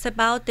 And it's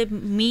about the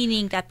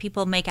meaning that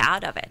people make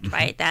out of it,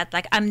 right? That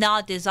like, I'm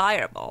not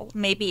desirable.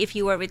 Maybe if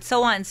you were with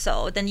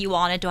so-and-so, then you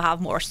wanted to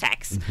have more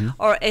sex.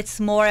 Or it's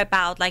more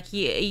about like,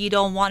 you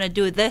don't want to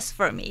do this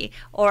for me.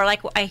 Or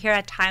like I hear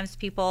at times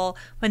people,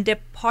 when their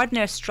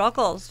partner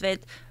struggles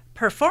with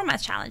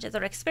performance challenges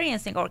or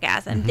experiencing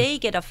orgasm, they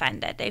get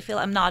offended. They feel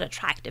I'm not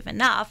attractive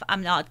enough.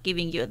 I'm not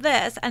giving you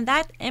this. And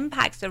that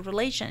impacts the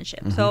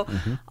relationship. So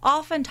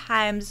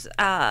oftentimes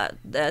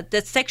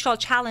the sexual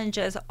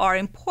challenges are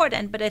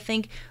important, but I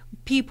think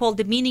people,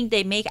 the meaning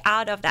they make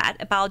out of that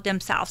about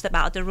themselves,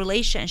 about the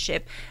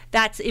relationship,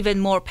 that's even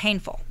more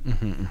painful.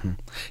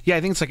 Yeah,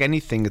 I think it's like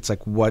anything. It's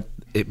like what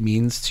it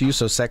means to you.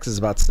 So sex is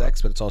about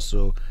sex, but it's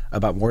also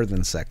about more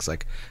than sex,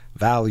 like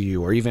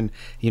value, or even,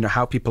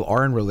 how people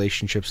are in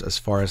relationships as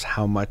far as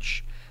how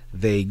much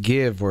they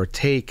give or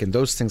take. And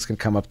those things can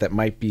come up that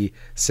might be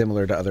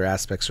similar to other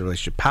aspects of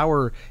relationship.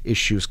 Power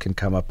issues can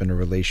come up in a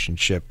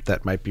relationship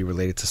that might be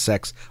related to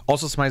sex.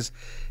 Also, sometimes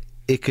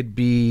it could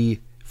be,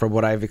 from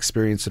what I've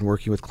experienced in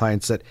working with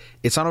clients, that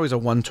it's not always a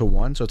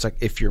one-to-one. So it's like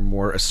if you're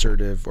more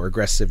assertive or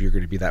aggressive, you're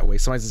going to be that way.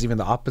 Sometimes it's even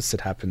the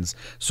opposite happens.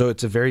 So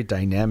it's a very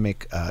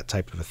dynamic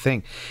type of a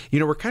thing.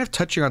 We're kind of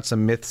touching on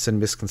some myths and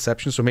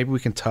misconceptions, so maybe we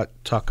can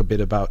talk a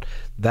bit about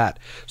that.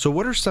 So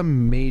what are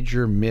some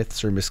major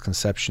myths or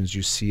misconceptions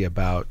you see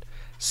about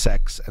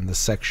sex and the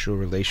sexual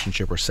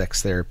relationship or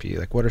sex therapy?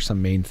 Like, what are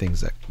some main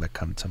things that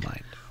come to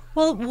mind?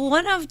 Well,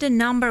 one of the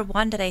number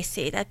one that I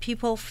see, that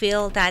people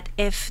feel that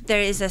if there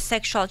is a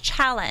sexual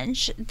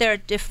challenge, they're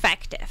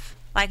defective.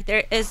 Like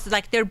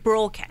they're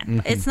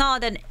broken. It's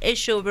not an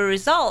issue we're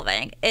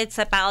resolving. It's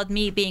about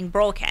me being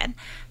broken.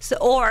 So,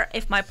 or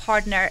if my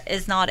partner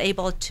is not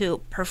able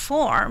to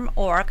perform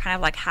or kind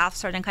of like have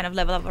certain kind of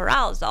level of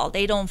arousal,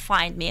 they don't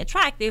find me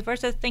attractive,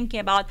 versus thinking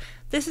about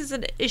this is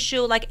an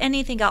issue like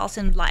anything else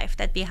in life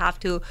that we have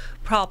to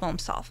problem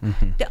solve.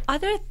 The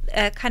other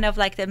kind of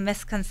like the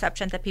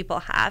misconception that people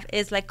have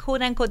is like,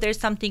 quote unquote, there's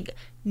something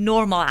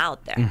normal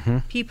out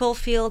there. People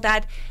feel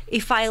that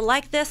if I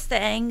like this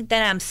thing,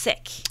 then I'm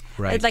sick.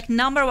 Right. It's like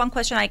number one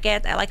question I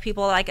get, I like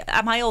people like,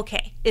 am I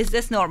okay? Is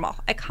this normal?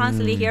 I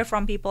constantly hear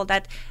from people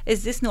that,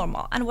 is this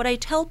normal? And what I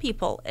tell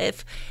people,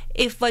 if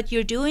what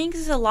you're doing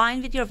is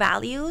aligned with your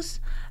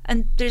values,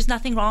 and there's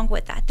nothing wrong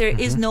with that. There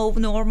is no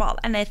normal.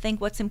 And I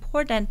think what's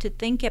important to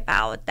think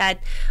about, that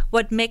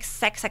what makes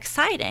sex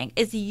exciting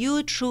is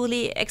you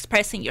truly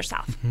expressing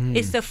yourself.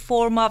 It's a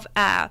form of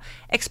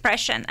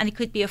expression, and it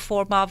could be a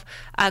form of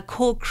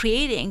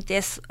co-creating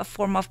this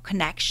form of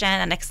connection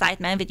and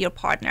excitement with your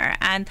partner.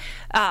 And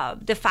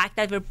the fact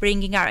that we're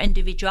bringing our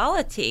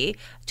individuality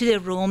to the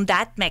room,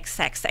 that makes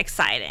sex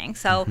exciting.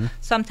 So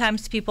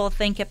sometimes people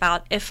think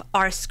about, if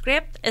our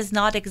script is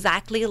not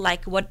exactly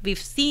like what we've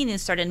seen in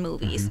certain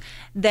movies,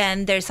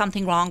 then there's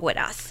something wrong with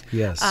us.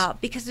 Yes.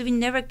 Because we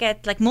never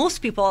get, like most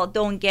people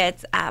don't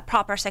get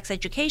proper sex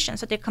education,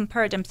 so they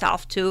compare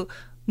themselves to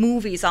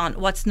movies on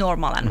what's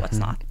normal and what's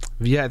not.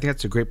 Yeah, I think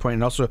that's a great point.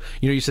 And also,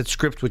 you said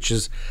script, which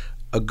is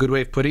a good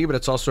way of putting it, but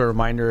it's also a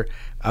reminder,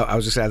 I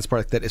was just going to add this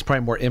part, that it's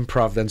probably more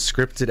improv than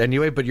scripted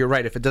anyway, but you're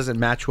right, if it doesn't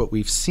match what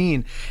we've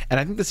seen. And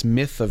I think this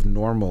myth of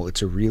normal,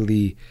 it's a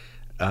really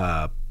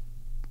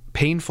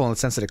painful in the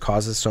sense that it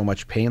causes so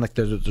much pain. Like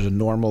there's a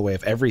normal way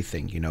of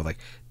everything, like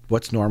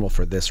what's normal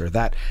for this or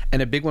that.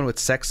 And a big one with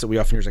sex that we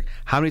often hear is like,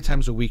 how many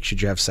times a week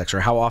should you have sex, or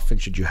how often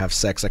should you have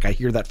sex? Like I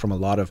hear that from a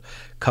lot of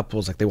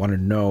couples, like they want to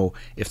know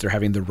if they're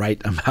having the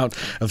right amount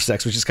of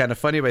sex, which is kind of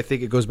funny, but I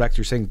think it goes back to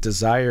your saying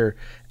desire,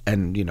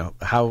 and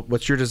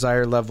what's your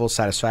desire level,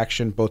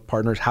 satisfaction, both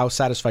partners, how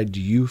satisfied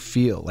do you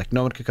feel? Like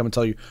no one could come and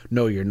tell you,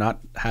 no, you're not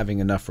having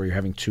enough, or you're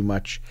having too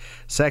much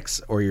sex,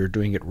 or you're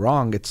doing it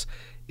wrong. It's,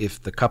 if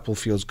the couple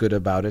feels good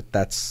about it,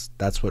 that's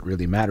what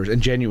really matters,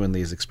 and genuinely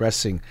is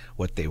expressing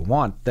what they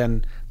want,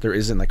 then there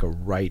isn't like a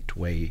right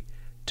way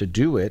to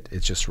do it.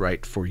 It's just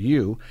right for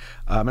you.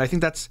 And I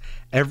think that's,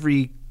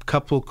 every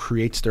couple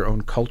creates their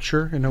own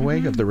culture in a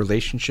way of the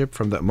relationship,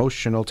 from the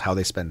emotional to how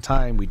they spend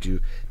time. We do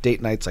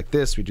date nights like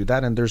this, we do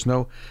that, and there's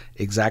no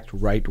exact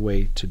right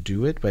way to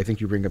do it. But I think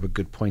you bring up a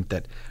good point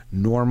that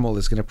normal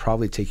is going to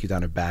probably take you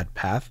down a bad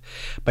path.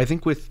 But I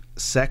think with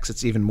sex,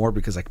 it's even more,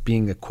 because like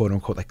being a quote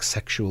unquote like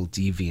sexual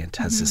deviant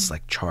has this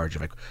like charge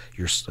of like,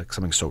 you're like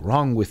something's so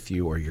wrong with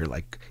you, or you're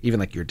like, even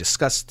like you're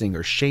disgusting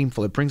or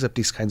shameful. It brings up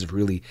these kinds of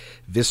really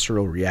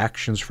visceral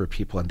reactions for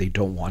people, and they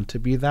don't want to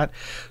be that.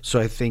 So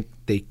I think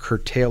they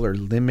curtail or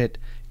limit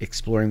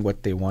exploring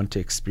what they want to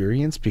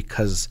experience,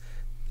 because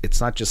it's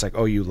not just like,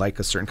 oh, you like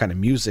a certain kind of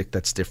music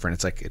that's different.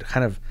 It's like, it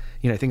kind of,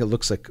 I think it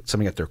looks like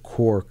something at their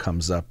core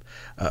comes up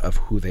of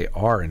who they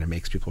are, and it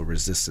makes people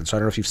resistant. So I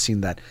don't know if you've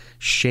seen that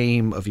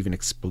shame of even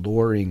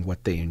exploring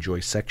what they enjoy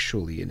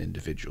sexually in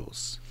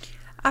individuals.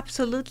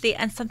 Absolutely.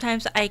 And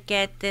sometimes I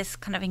get this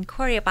kind of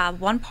inquiry about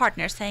one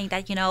partner saying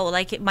that,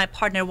 like my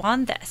partner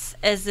won this.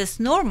 Is this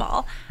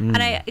normal? And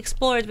I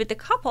explored with the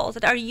couple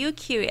that, are you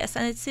curious?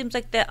 And it seems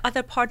like the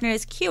other partner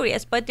is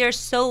curious, but they're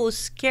so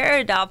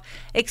scared of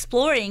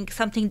exploring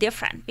something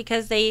different,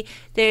 because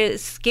they're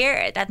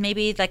scared that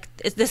maybe like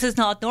this is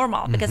not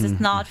normal, because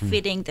it's not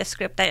fitting the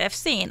script that I've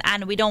seen.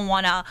 And we don't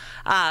want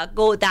to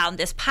go down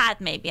this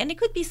path maybe. And it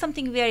could be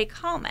something very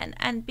common.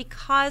 And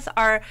because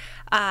our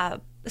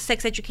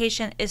sex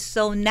education is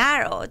so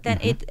narrow, then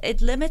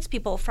it limits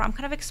people from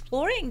kind of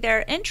exploring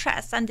their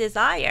interests and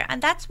desire,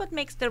 and that's what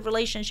makes the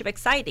relationship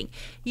exciting.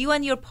 You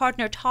and your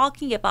partner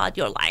talking about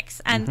your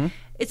likes, and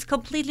it's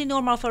completely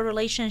normal for a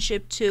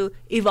relationship to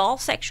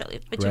evolve sexually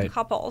between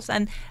couples,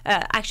 and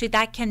actually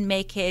that can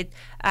make it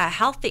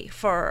healthy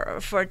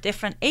for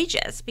different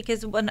ages.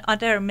 Because one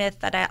other myth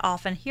that I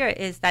often hear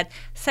is that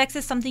sex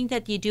is something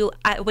that you do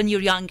when you're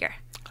younger.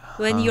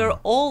 When you're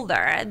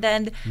older,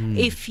 then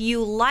if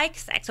you like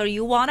sex or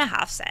you want to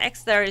have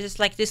sex, there is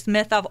like this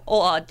myth of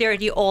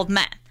dirty old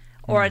men,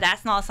 or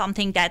that's not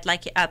something that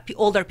like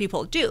older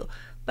people do.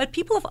 But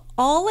people of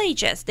all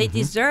ages, they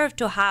deserve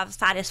to have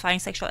satisfying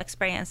sexual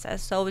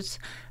experiences. So it's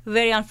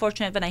very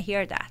unfortunate when I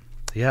hear that.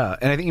 Yeah,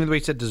 and I think even the way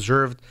you said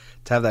deserved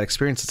to have that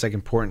experience, it's like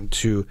important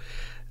to,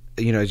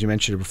 as you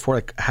mentioned before,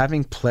 like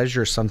having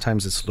pleasure,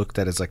 sometimes it's looked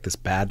at as like this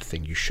bad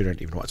thing you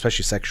shouldn't even want,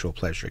 especially sexual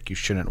pleasure. Like you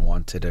shouldn't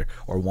want it,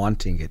 or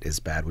wanting it is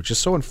bad, which is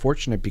so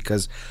unfortunate,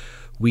 because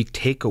we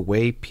take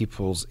away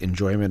people's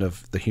enjoyment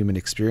of the human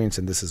experience.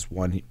 And this is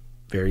one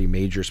very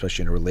major,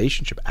 especially in a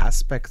relationship,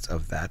 aspects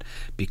of that,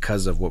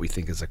 because of what we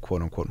think is a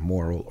quote unquote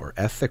moral or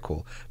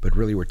ethical, but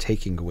really we're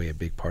taking away a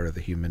big part of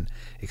the human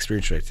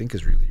experience, which I think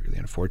is really, really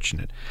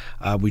unfortunate.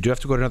 We do have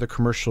to go to another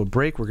commercial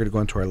break. We're going to go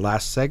into our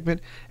last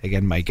segment.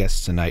 Again, my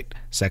guest tonight,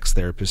 sex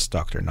therapist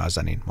Dr.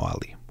 Nazanin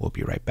Moali. We'll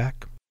be right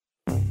back.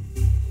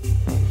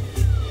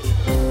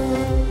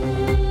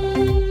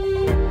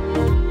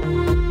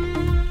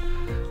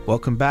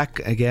 Welcome back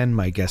again.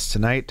 My guest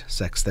tonight,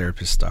 sex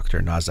therapist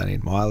Dr.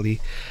 Nazanin Moali.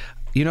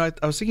 You know,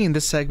 I was thinking in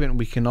this segment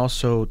we can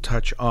also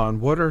touch on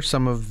what are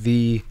some of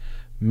the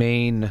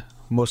main,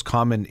 most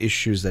common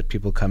issues that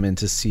people come in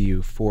to see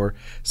you for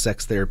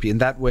sex therapy. And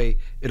that way,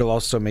 it'll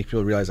also make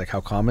people realize like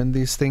how common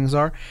these things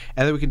are.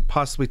 And then we can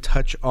possibly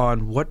touch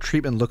on what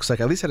treatment looks like,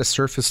 at least at a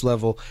surface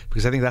level,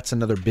 because I think that's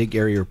another big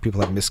area where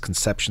people have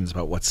misconceptions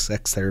about what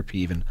sex therapy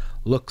even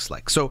looks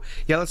like. So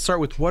yeah, let's start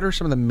with what are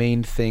some of the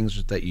main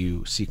things that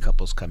you see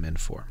couples come in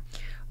for?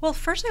 Well,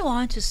 first I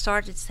want to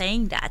start with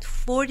saying that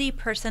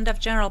 40% of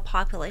general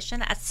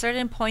population at a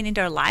certain point in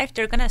their life,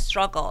 they're going to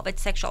struggle with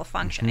sexual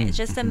functioning. It's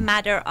just a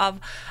matter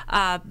of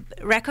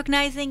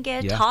recognizing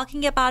it,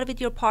 talking about it with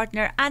your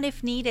partner, and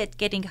if needed,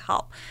 getting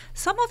help.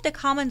 Some of the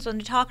comments when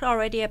we talked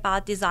already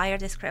about desire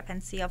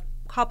discrepancy of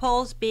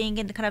couples being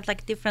in the kind of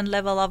like different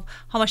level of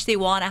how much they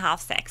want to have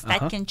sex.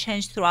 That can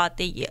change throughout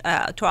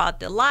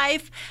the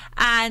life,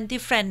 and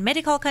different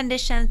medical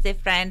conditions,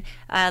 different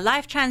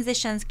life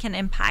transitions can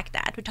impact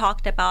that. We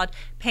talked about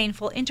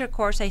painful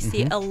intercourse. I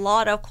see a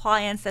lot of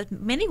clients, that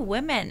many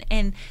women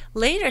in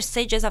later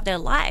stages of their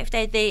life,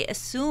 that they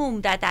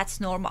assume that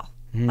that's normal.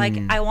 Like,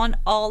 I want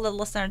all the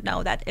listeners to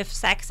know that if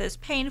sex is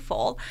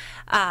painful,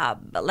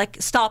 like,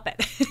 stop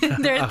it.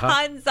 There are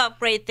tons of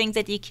great things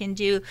that you can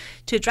do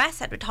to address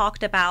it. We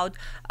talked about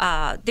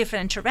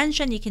different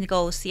intervention. You can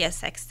go see a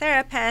sex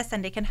therapist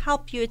and they can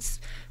help you.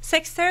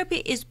 Sex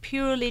therapy is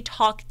purely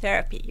talk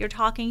therapy. You're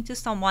talking to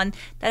someone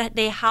that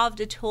they have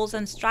the tools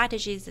and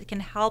strategies that can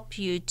help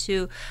you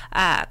to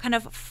kind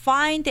of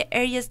find the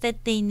areas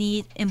that they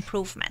need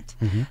improvement.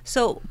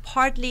 So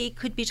partly it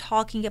could be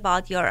talking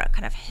about your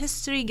kind of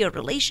history,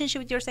 your relationship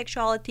with your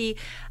sexuality.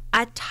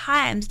 At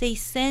times, they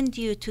send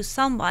you to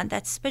someone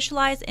that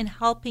specializes in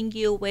helping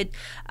you with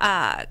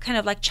kind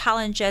of like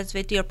challenges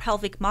with your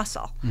pelvic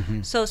muscle.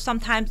 So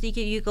sometimes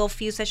you go a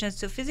few sessions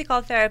to physical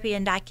therapy,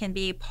 and that can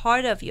be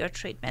part of your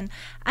treatment.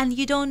 And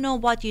you don't know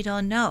what you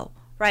don't know.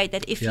 Right,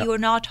 that if you are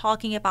not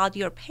talking about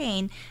your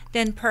pain,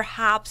 then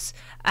perhaps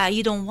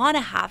you don't want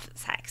to have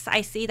sex.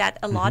 I see that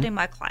a lot in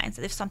my clients.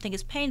 That if something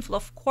is painful,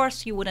 of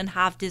course you wouldn't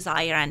have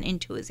desire and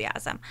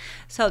enthusiasm.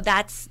 So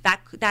that's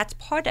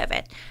part of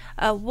it.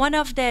 One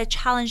of the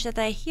challenges that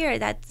I hear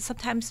that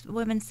sometimes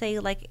women say,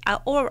 like,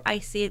 or I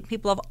see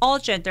people of all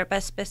gender,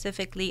 but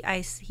specifically I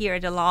hear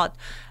it a lot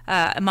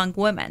among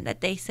women, that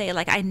they say,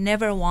 like, I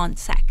never want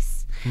sex.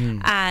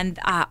 And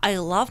I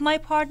love my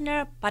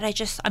partner, but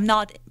I'm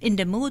not in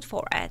the mood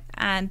for it.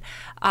 And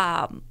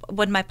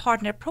when my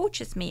partner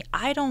approaches me,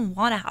 I don't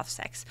want to have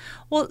sex.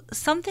 Well,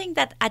 something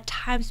that at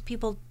times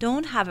people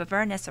don't have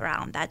awareness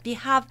around, that we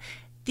have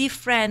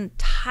different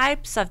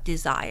types of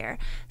desire.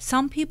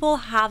 Some people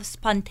have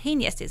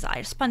spontaneous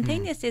desire.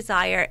 Spontaneous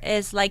desire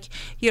is like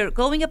you're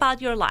going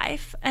about your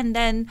life, and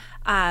then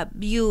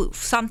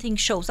something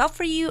shows up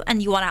for you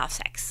and you want to have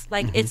sex.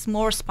 Like it's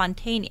more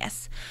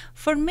spontaneous.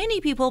 For many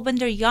people when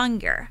they're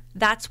younger,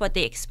 that's what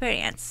they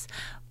experience.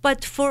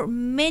 But for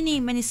many,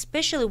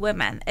 especially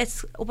women,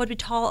 it's what we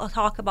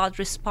talk about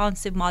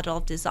responsive model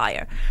of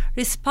desire.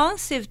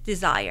 Responsive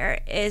desire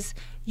is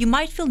you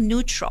might feel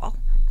neutral,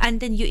 and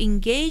then you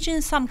engage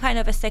in some kind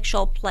of a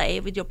sexual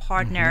play with your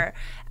partner,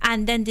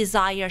 and then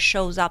desire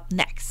shows up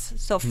next.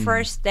 So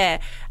first the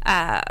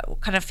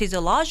kind of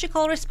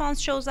physiological response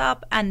shows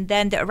up, and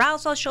then the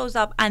arousal shows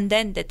up, and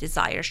then the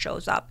desire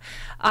shows up.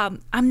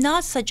 I'm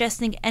not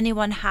suggesting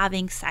anyone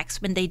having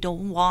sex when they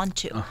don't want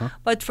to,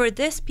 but for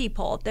these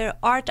people, there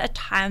are at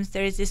times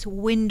there is this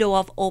window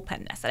of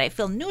openness that I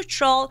feel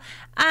neutral,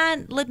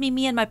 and let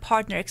me and my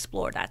partner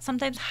explore that.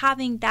 Sometimes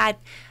having that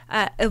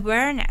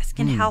awareness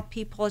can help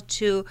people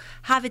to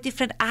have a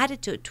different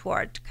attitude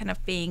toward kind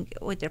of being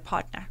with their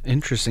partner.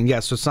 Interesting.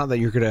 Yeah, so it's not that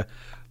you're going to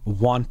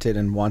want it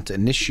and want to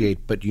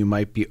initiate, but you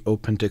might be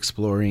open to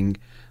exploring,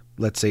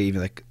 let's say,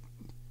 even like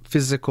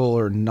physical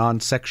or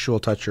non-sexual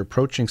touch or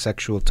approaching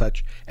sexual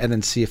touch, and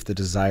then see if the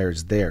desire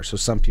is there. So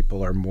some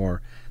people are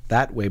more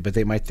that way, but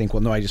they might think,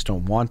 well, no, I just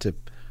don't want it,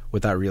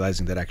 without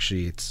realizing that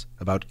actually it's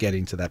about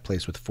getting to that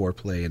place with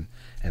foreplay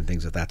and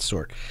things of that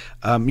sort.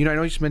 I know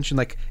you just mentioned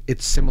like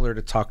it's similar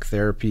to talk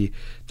therapy.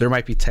 There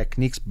might be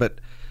techniques, but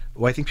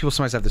I think people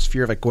sometimes have this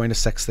fear of like going to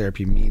sex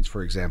therapy means,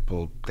 for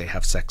example, they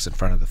have sex in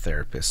front of the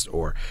therapist,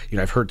 or,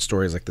 I've heard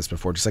stories like this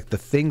before, just like the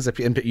things that,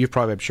 and you've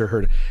probably, I'm sure,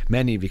 heard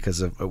many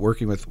because of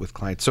working with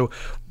clients. So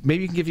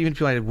maybe you can give even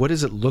people an idea, what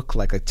does it look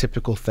like, a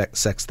typical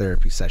sex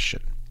therapy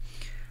session?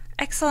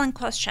 Excellent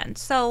question.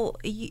 So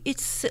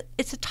it's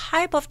a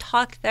type of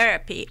talk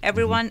therapy.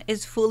 Everyone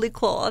is fully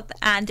clothed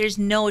and there's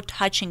no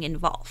touching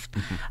involved.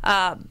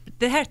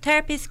 The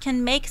therapists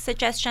can make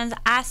suggestions,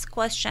 ask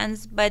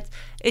questions, but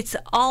it's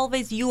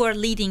always you are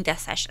leading the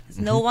sessions.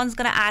 No one's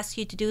going to ask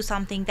you to do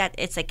something that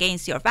it's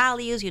against your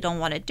values. You don't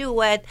want to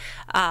do it.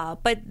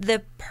 But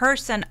the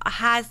person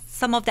has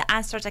some of the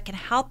answers that can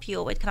help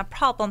you with kind of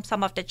problems,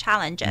 some of the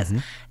challenges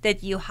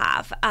that you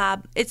have.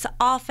 It's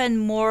often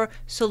more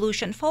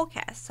solution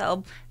focused.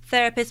 So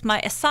therapist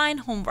might assign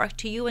homework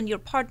to you and your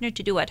partner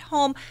to do at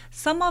home.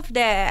 Some of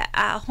the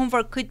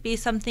homework could be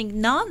something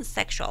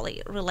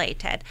non-sexually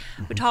related.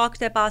 We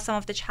talked about some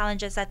of the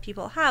challenges that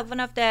people have. One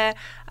of the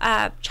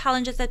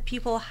challenges that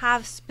people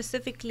have,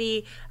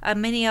 specifically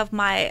many of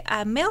my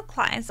male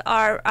clients,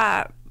 are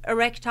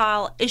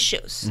erectile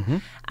issues.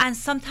 And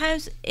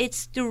sometimes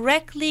it's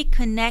directly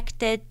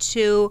connected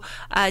to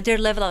their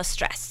level of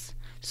stress.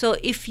 So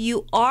if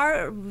you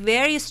are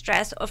very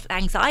stressed, if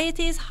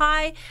anxiety is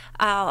high,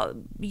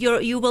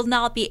 you will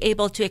not be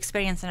able to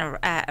experience an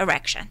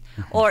erection,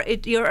 or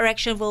your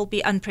erection will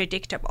be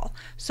unpredictable.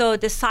 So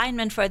the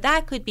assignment for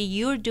that could be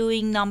you're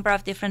doing number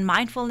of different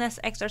mindfulness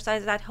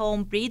exercises at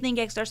home, breathing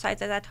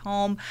exercises at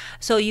home.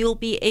 So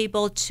you'll be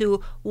able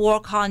to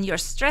work on your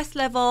stress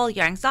level,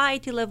 your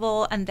anxiety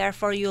level, and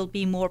therefore you'll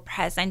be more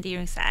present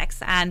during sex,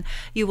 and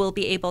you will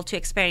be able to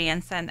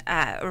experience an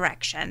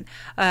erection.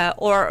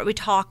 Or we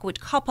talk with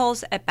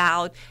couples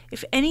about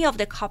if any of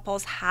the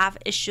couples have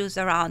issues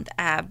around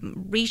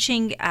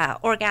reaching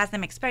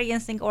orgasm,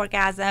 experiencing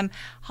orgasm,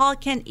 how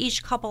can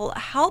each couple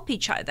help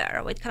each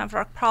other with kind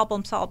of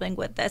problem solving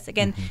with this?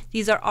 Again,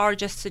 these are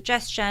just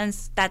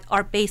suggestions that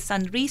are based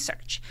on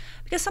research.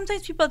 Because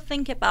sometimes people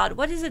think about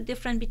what is the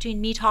difference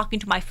between me talking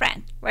to my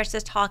friend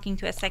versus talking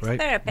to a sex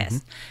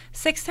therapist.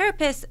 Sex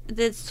therapists,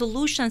 the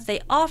solutions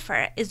they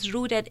offer is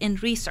rooted in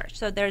research.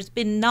 So there's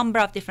been a number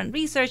of different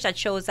research that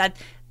shows that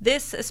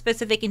this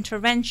specific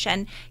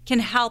intervention can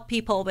help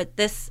people with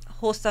this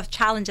host of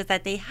challenges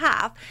that they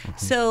have.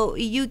 So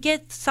you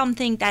get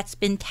something that's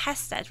been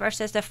tested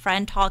versus a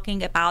friend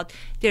talking about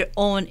their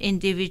own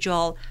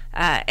individual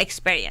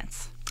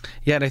experience.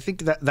 Yeah, and I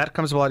think that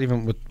comes a lot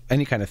even with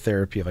any kind of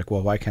therapy of like,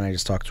 well, why can't I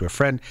just talk to a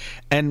friend?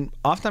 And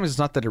oftentimes it's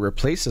not that it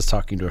replaces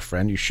talking to a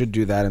friend. You should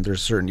do that. And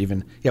there's certain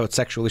even, with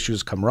sexual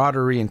issues,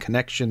 camaraderie and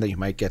connection that you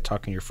might get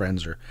talking to your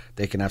friends, or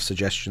they can have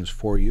suggestions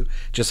for you,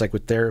 just like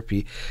with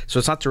therapy. So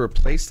it's not to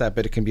replace that,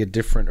 but it can be a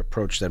different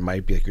approach that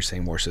might be, like you're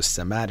saying, more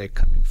systematic,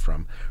 coming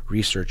from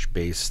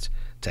research-based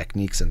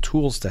techniques and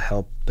tools to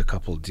help the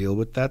couple deal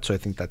with that. So I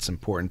think that's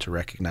important to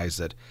recognize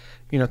that,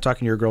 talking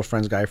to your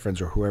girlfriends, guy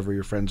friends, or whoever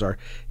your friends are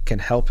can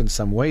help in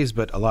some ways,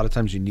 but a lot of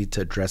times you need to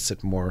address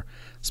it more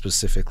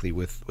specifically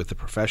with a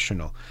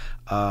professional.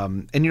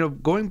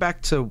 And, going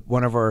back to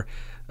one of our,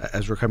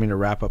 as we're coming to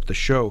wrap up the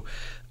show,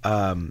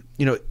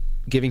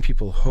 giving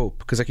people hope,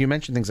 because like you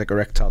mentioned things like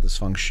erectile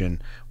dysfunction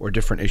or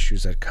different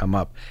issues that come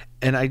up.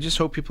 And I just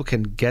hope people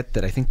can get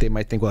that. I think they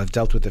might think, well, I've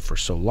dealt with it for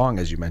so long,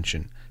 as you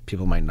mentioned.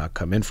 People might not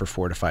come in for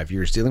 4 to 5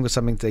 years dealing with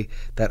something.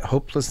 That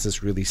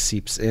hopelessness really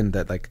seeps in,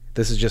 that like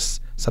this is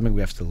just something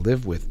we have to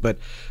live with. But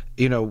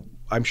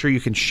I'm sure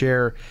you can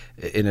share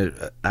in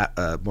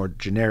a more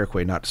generic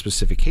way, not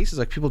specific cases,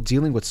 like people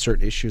dealing with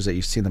certain issues that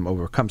you've seen them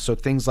overcome. So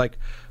things like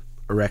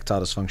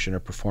erectile dysfunction or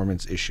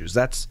performance issues,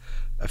 that's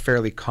a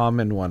fairly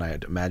common one.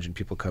 I'd imagine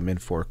people come in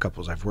for,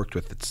 couples I've worked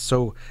with. It's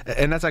so,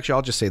 and that's actually,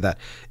 I'll just say that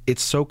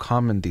it's so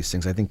common, these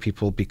things. I think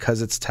people,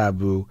 because it's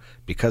taboo,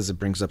 because it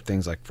brings up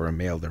things like for a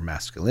male, their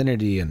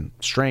masculinity and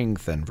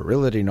strength and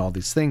virility and all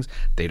these things,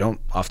 they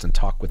don't often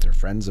talk with their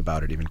friends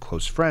about it, even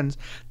close friends,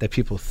 that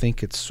people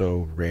think it's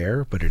so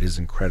rare, but it is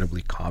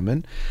incredibly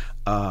common.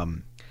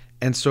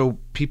 And so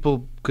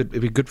it'd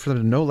be good for them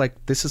to know,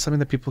 like, this is something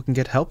that people can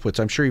get help with.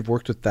 So I'm sure you've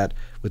worked with that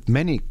with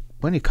many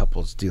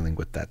couples dealing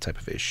with that type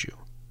of issue.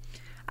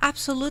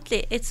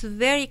 Absolutely. It's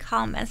very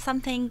common.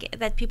 Something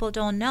that people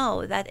don't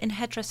know, that in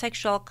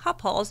heterosexual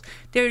couples,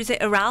 there is an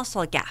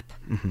arousal gap.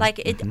 Like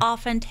it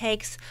often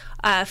takes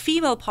a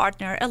female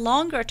partner a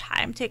longer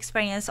time to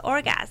experience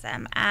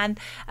orgasm. And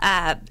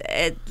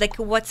like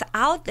what's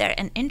out there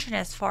in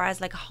internet as far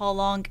as like how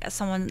long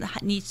someone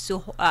needs to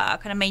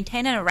kind of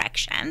maintain an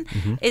erection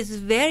is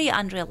very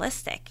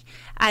unrealistic.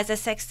 As a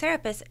sex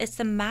therapist, it's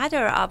a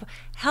matter of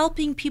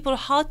helping people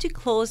how to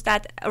close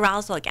that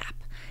arousal gap.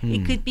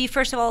 It could be,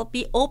 first of all,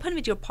 be open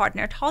with your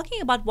partner,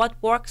 talking about what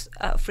works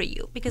for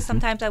you. Because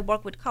sometimes I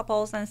work with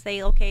couples and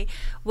say, okay,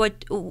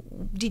 what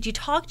did you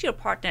talk to your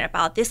partner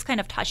about this kind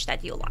of touch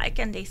that you like?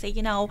 And they say,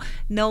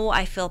 no,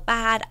 I feel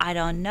bad, I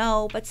don't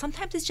know. But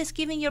sometimes it's just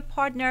giving your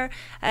partner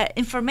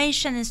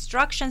information,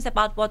 instructions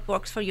about what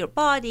works for your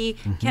body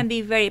can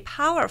be very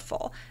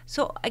powerful.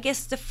 So I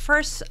guess the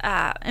first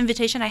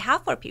invitation I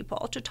have for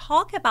people to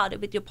talk about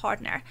it with your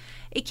partner,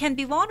 it can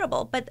be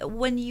vulnerable. But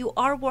when you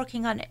are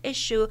working on an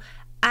issue,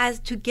 as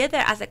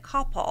together as a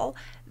couple,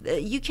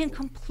 you can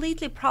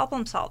completely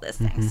problem solve this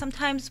thing.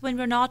 Sometimes when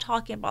we're not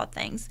talking about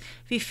things,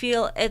 we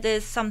feel it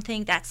is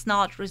something that's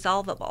not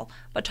resolvable.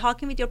 But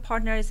talking with your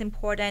partner is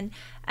important.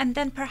 And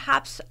then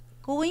perhaps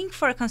going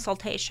for a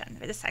consultation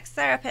with a sex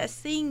therapist,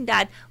 seeing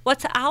that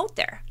what's out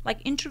there, like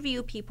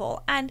interview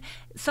people. And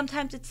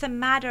sometimes it's a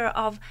matter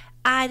of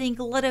adding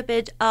a little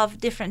bit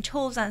of different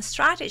tools and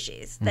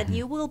strategies that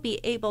you will be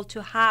able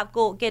to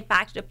get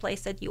back to the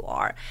place that you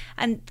are.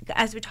 And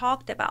as we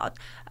talked about,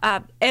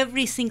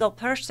 every single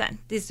person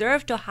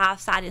deserves to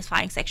have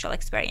satisfying sexual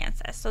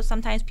experiences. So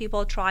sometimes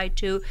people try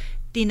to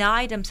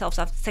deny themselves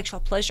of sexual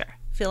pleasure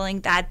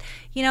feeling that,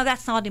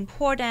 that's not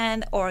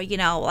important, or,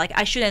 like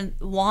I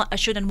shouldn't want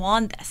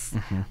this.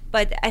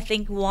 But I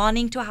think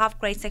wanting to have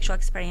great sexual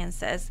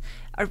experiences,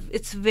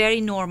 it's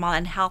very normal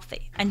and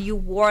healthy, and you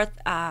worth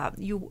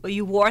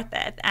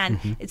it, and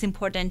it's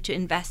important to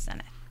invest in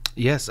it.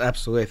 Yes,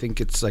 absolutely. I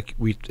think it's like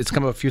it's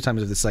come up a few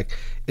times of this, like,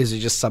 is it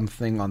just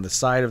something on the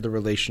side of the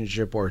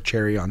relationship or a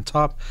cherry on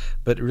top?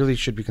 But it really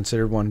should be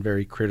considered one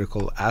very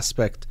critical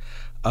aspect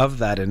of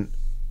that, and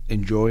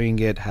enjoying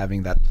it,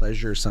 having that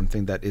pleasure,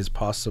 something that is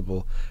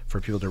possible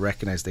for people to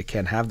recognize they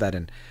can have that.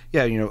 And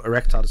yeah,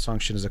 erectile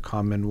dysfunction is a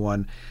common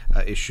one,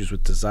 issues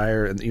with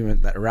desire, and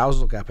even that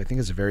arousal gap, I think,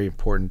 is a very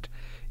important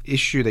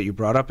issue that you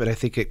brought up. And I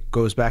think it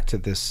goes back to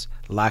this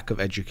lack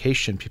of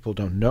education. People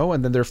don't know,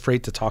 and then they're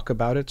afraid to talk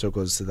about it. So it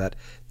goes to that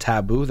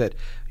taboo that,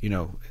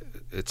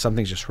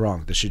 something's just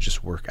wrong. This should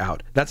just work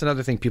out. That's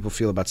another thing people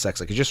feel about sex.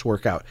 Like, it just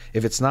work out.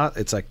 If it's not,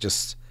 it's like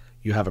just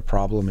you have a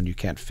problem and you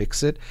can't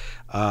fix it.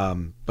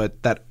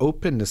 But that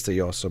openness that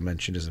you also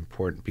mentioned is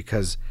important,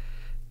 because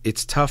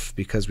it's tough,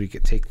 because we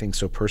could take things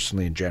so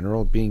personally in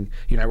general.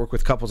 I work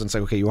with couples and it's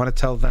like, okay, you want to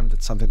tell them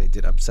that something they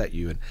did upset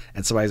you,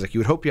 and somebody's like, you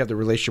would hope you have the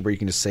relationship where you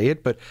can just say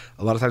it, but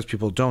a lot of times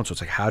people don't. So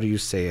it's like, how do you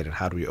say it, and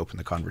how do we open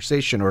the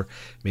conversation? Or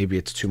maybe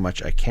it's too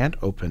much, I can't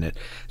open it.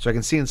 So I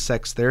can see in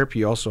sex therapy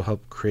you also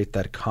help create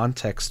that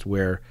context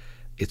where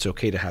it's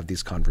okay to have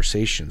these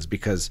conversations,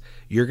 because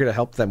you're going to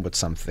help them with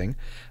something,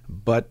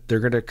 but they're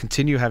going to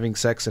continue having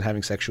sex and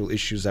having sexual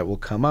issues that will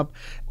come up,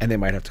 and they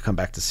might have to come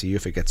back to see you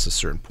if it gets to a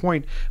certain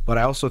point. But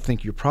I also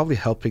think you're probably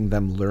helping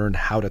them learn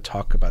how to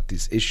talk about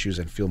these issues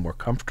and feel more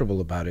comfortable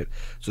about it,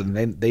 so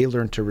then they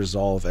learn to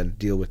resolve and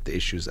deal with the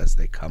issues as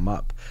they come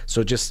up.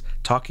 So just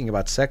talking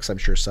about sex, I'm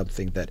sure, is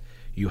something that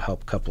you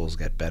help couples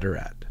get better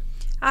at.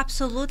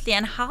 Absolutely,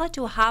 and how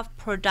to have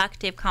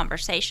productive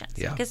conversations.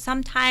 Yeah. Because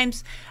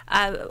sometimes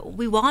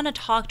we want to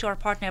talk to our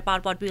partner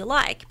about what we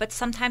like, but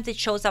sometimes it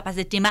shows up as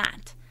a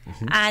demand.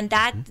 And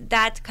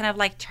that kind of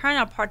like turn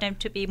our partner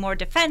to be more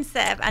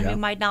defensive, and we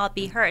might not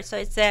be heard. So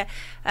it's a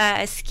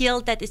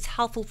skill that is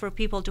helpful for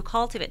people to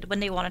cultivate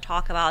when they want to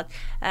talk about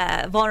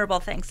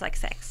vulnerable things like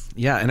sex.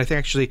 Yeah, and I think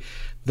actually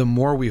the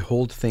more we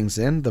hold things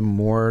in, the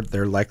more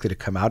they're likely to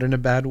come out in a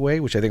bad way,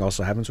 which I think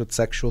also happens with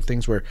sexual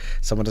things, where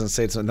someone doesn't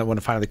say it, and then when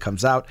it finally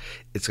comes out,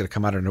 it's going to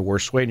come out in a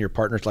worse way, and your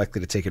partner's likely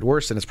to take it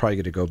worse, and it's probably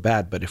going to go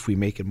bad. But if we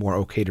make it more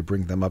okay to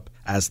bring them up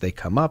as they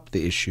come up,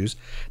 the issues,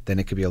 then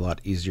it could be a lot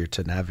easier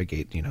to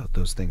navigate,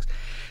 those things.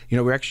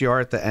 We actually are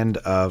at the end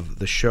of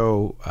the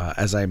show.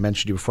 As I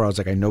mentioned to you before, I was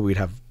like, I know we'd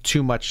have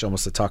too much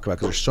almost to talk about,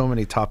 because there's so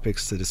many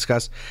topics to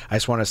discuss. I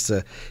just want us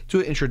to do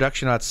an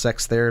introduction about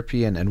sex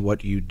therapy and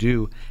what you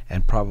do,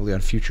 and probably on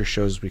future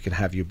shows we can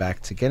have you back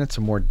to get into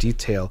more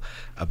detail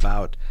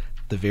about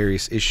the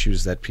various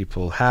issues that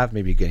people have,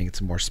 maybe getting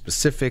into more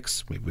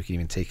specifics. Maybe we can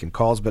even take in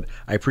calls. But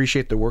I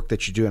appreciate the work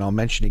that you do, and I'll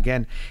mention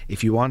again,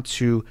 if you want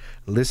to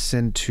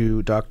listen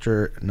to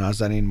Dr.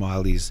 Nazanin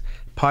Moally's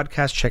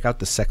podcast, check out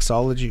the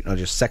Sexology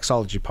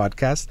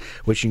podcast,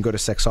 which you can go to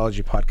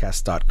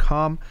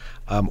sexologypodcast.com,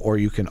 or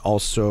you can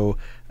also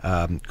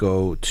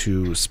go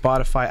to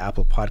Spotify,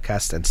 Apple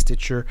Podcast, and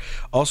Stitcher.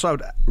 Also, I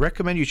would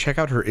recommend you check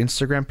out her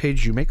Instagram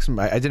page. You make some,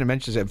 I didn't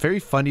mention this, very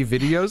funny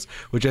videos,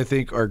 which I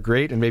think are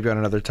great, and maybe on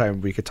another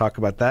time we could talk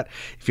about that.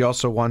 If you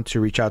also want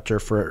to reach out to her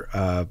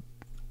for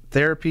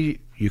therapy,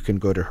 you can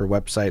go to her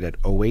website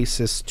at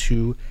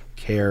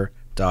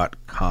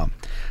oasis2care.com.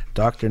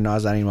 Dr.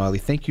 Nazanin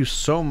Moally, thank you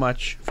so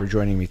much for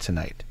joining me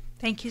tonight.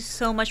 Thank you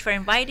so much for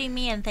inviting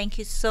me, and thank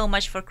you so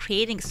much for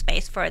creating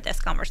space for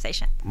this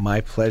conversation.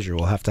 My pleasure.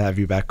 We'll have to have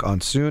you back on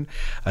soon.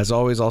 As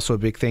always, also a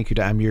big thank you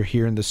to Amir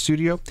here in the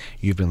studio.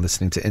 You've been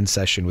listening to In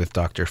Session with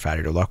Dr.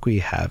 Farid Holakwi.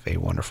 Have a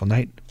wonderful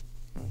night.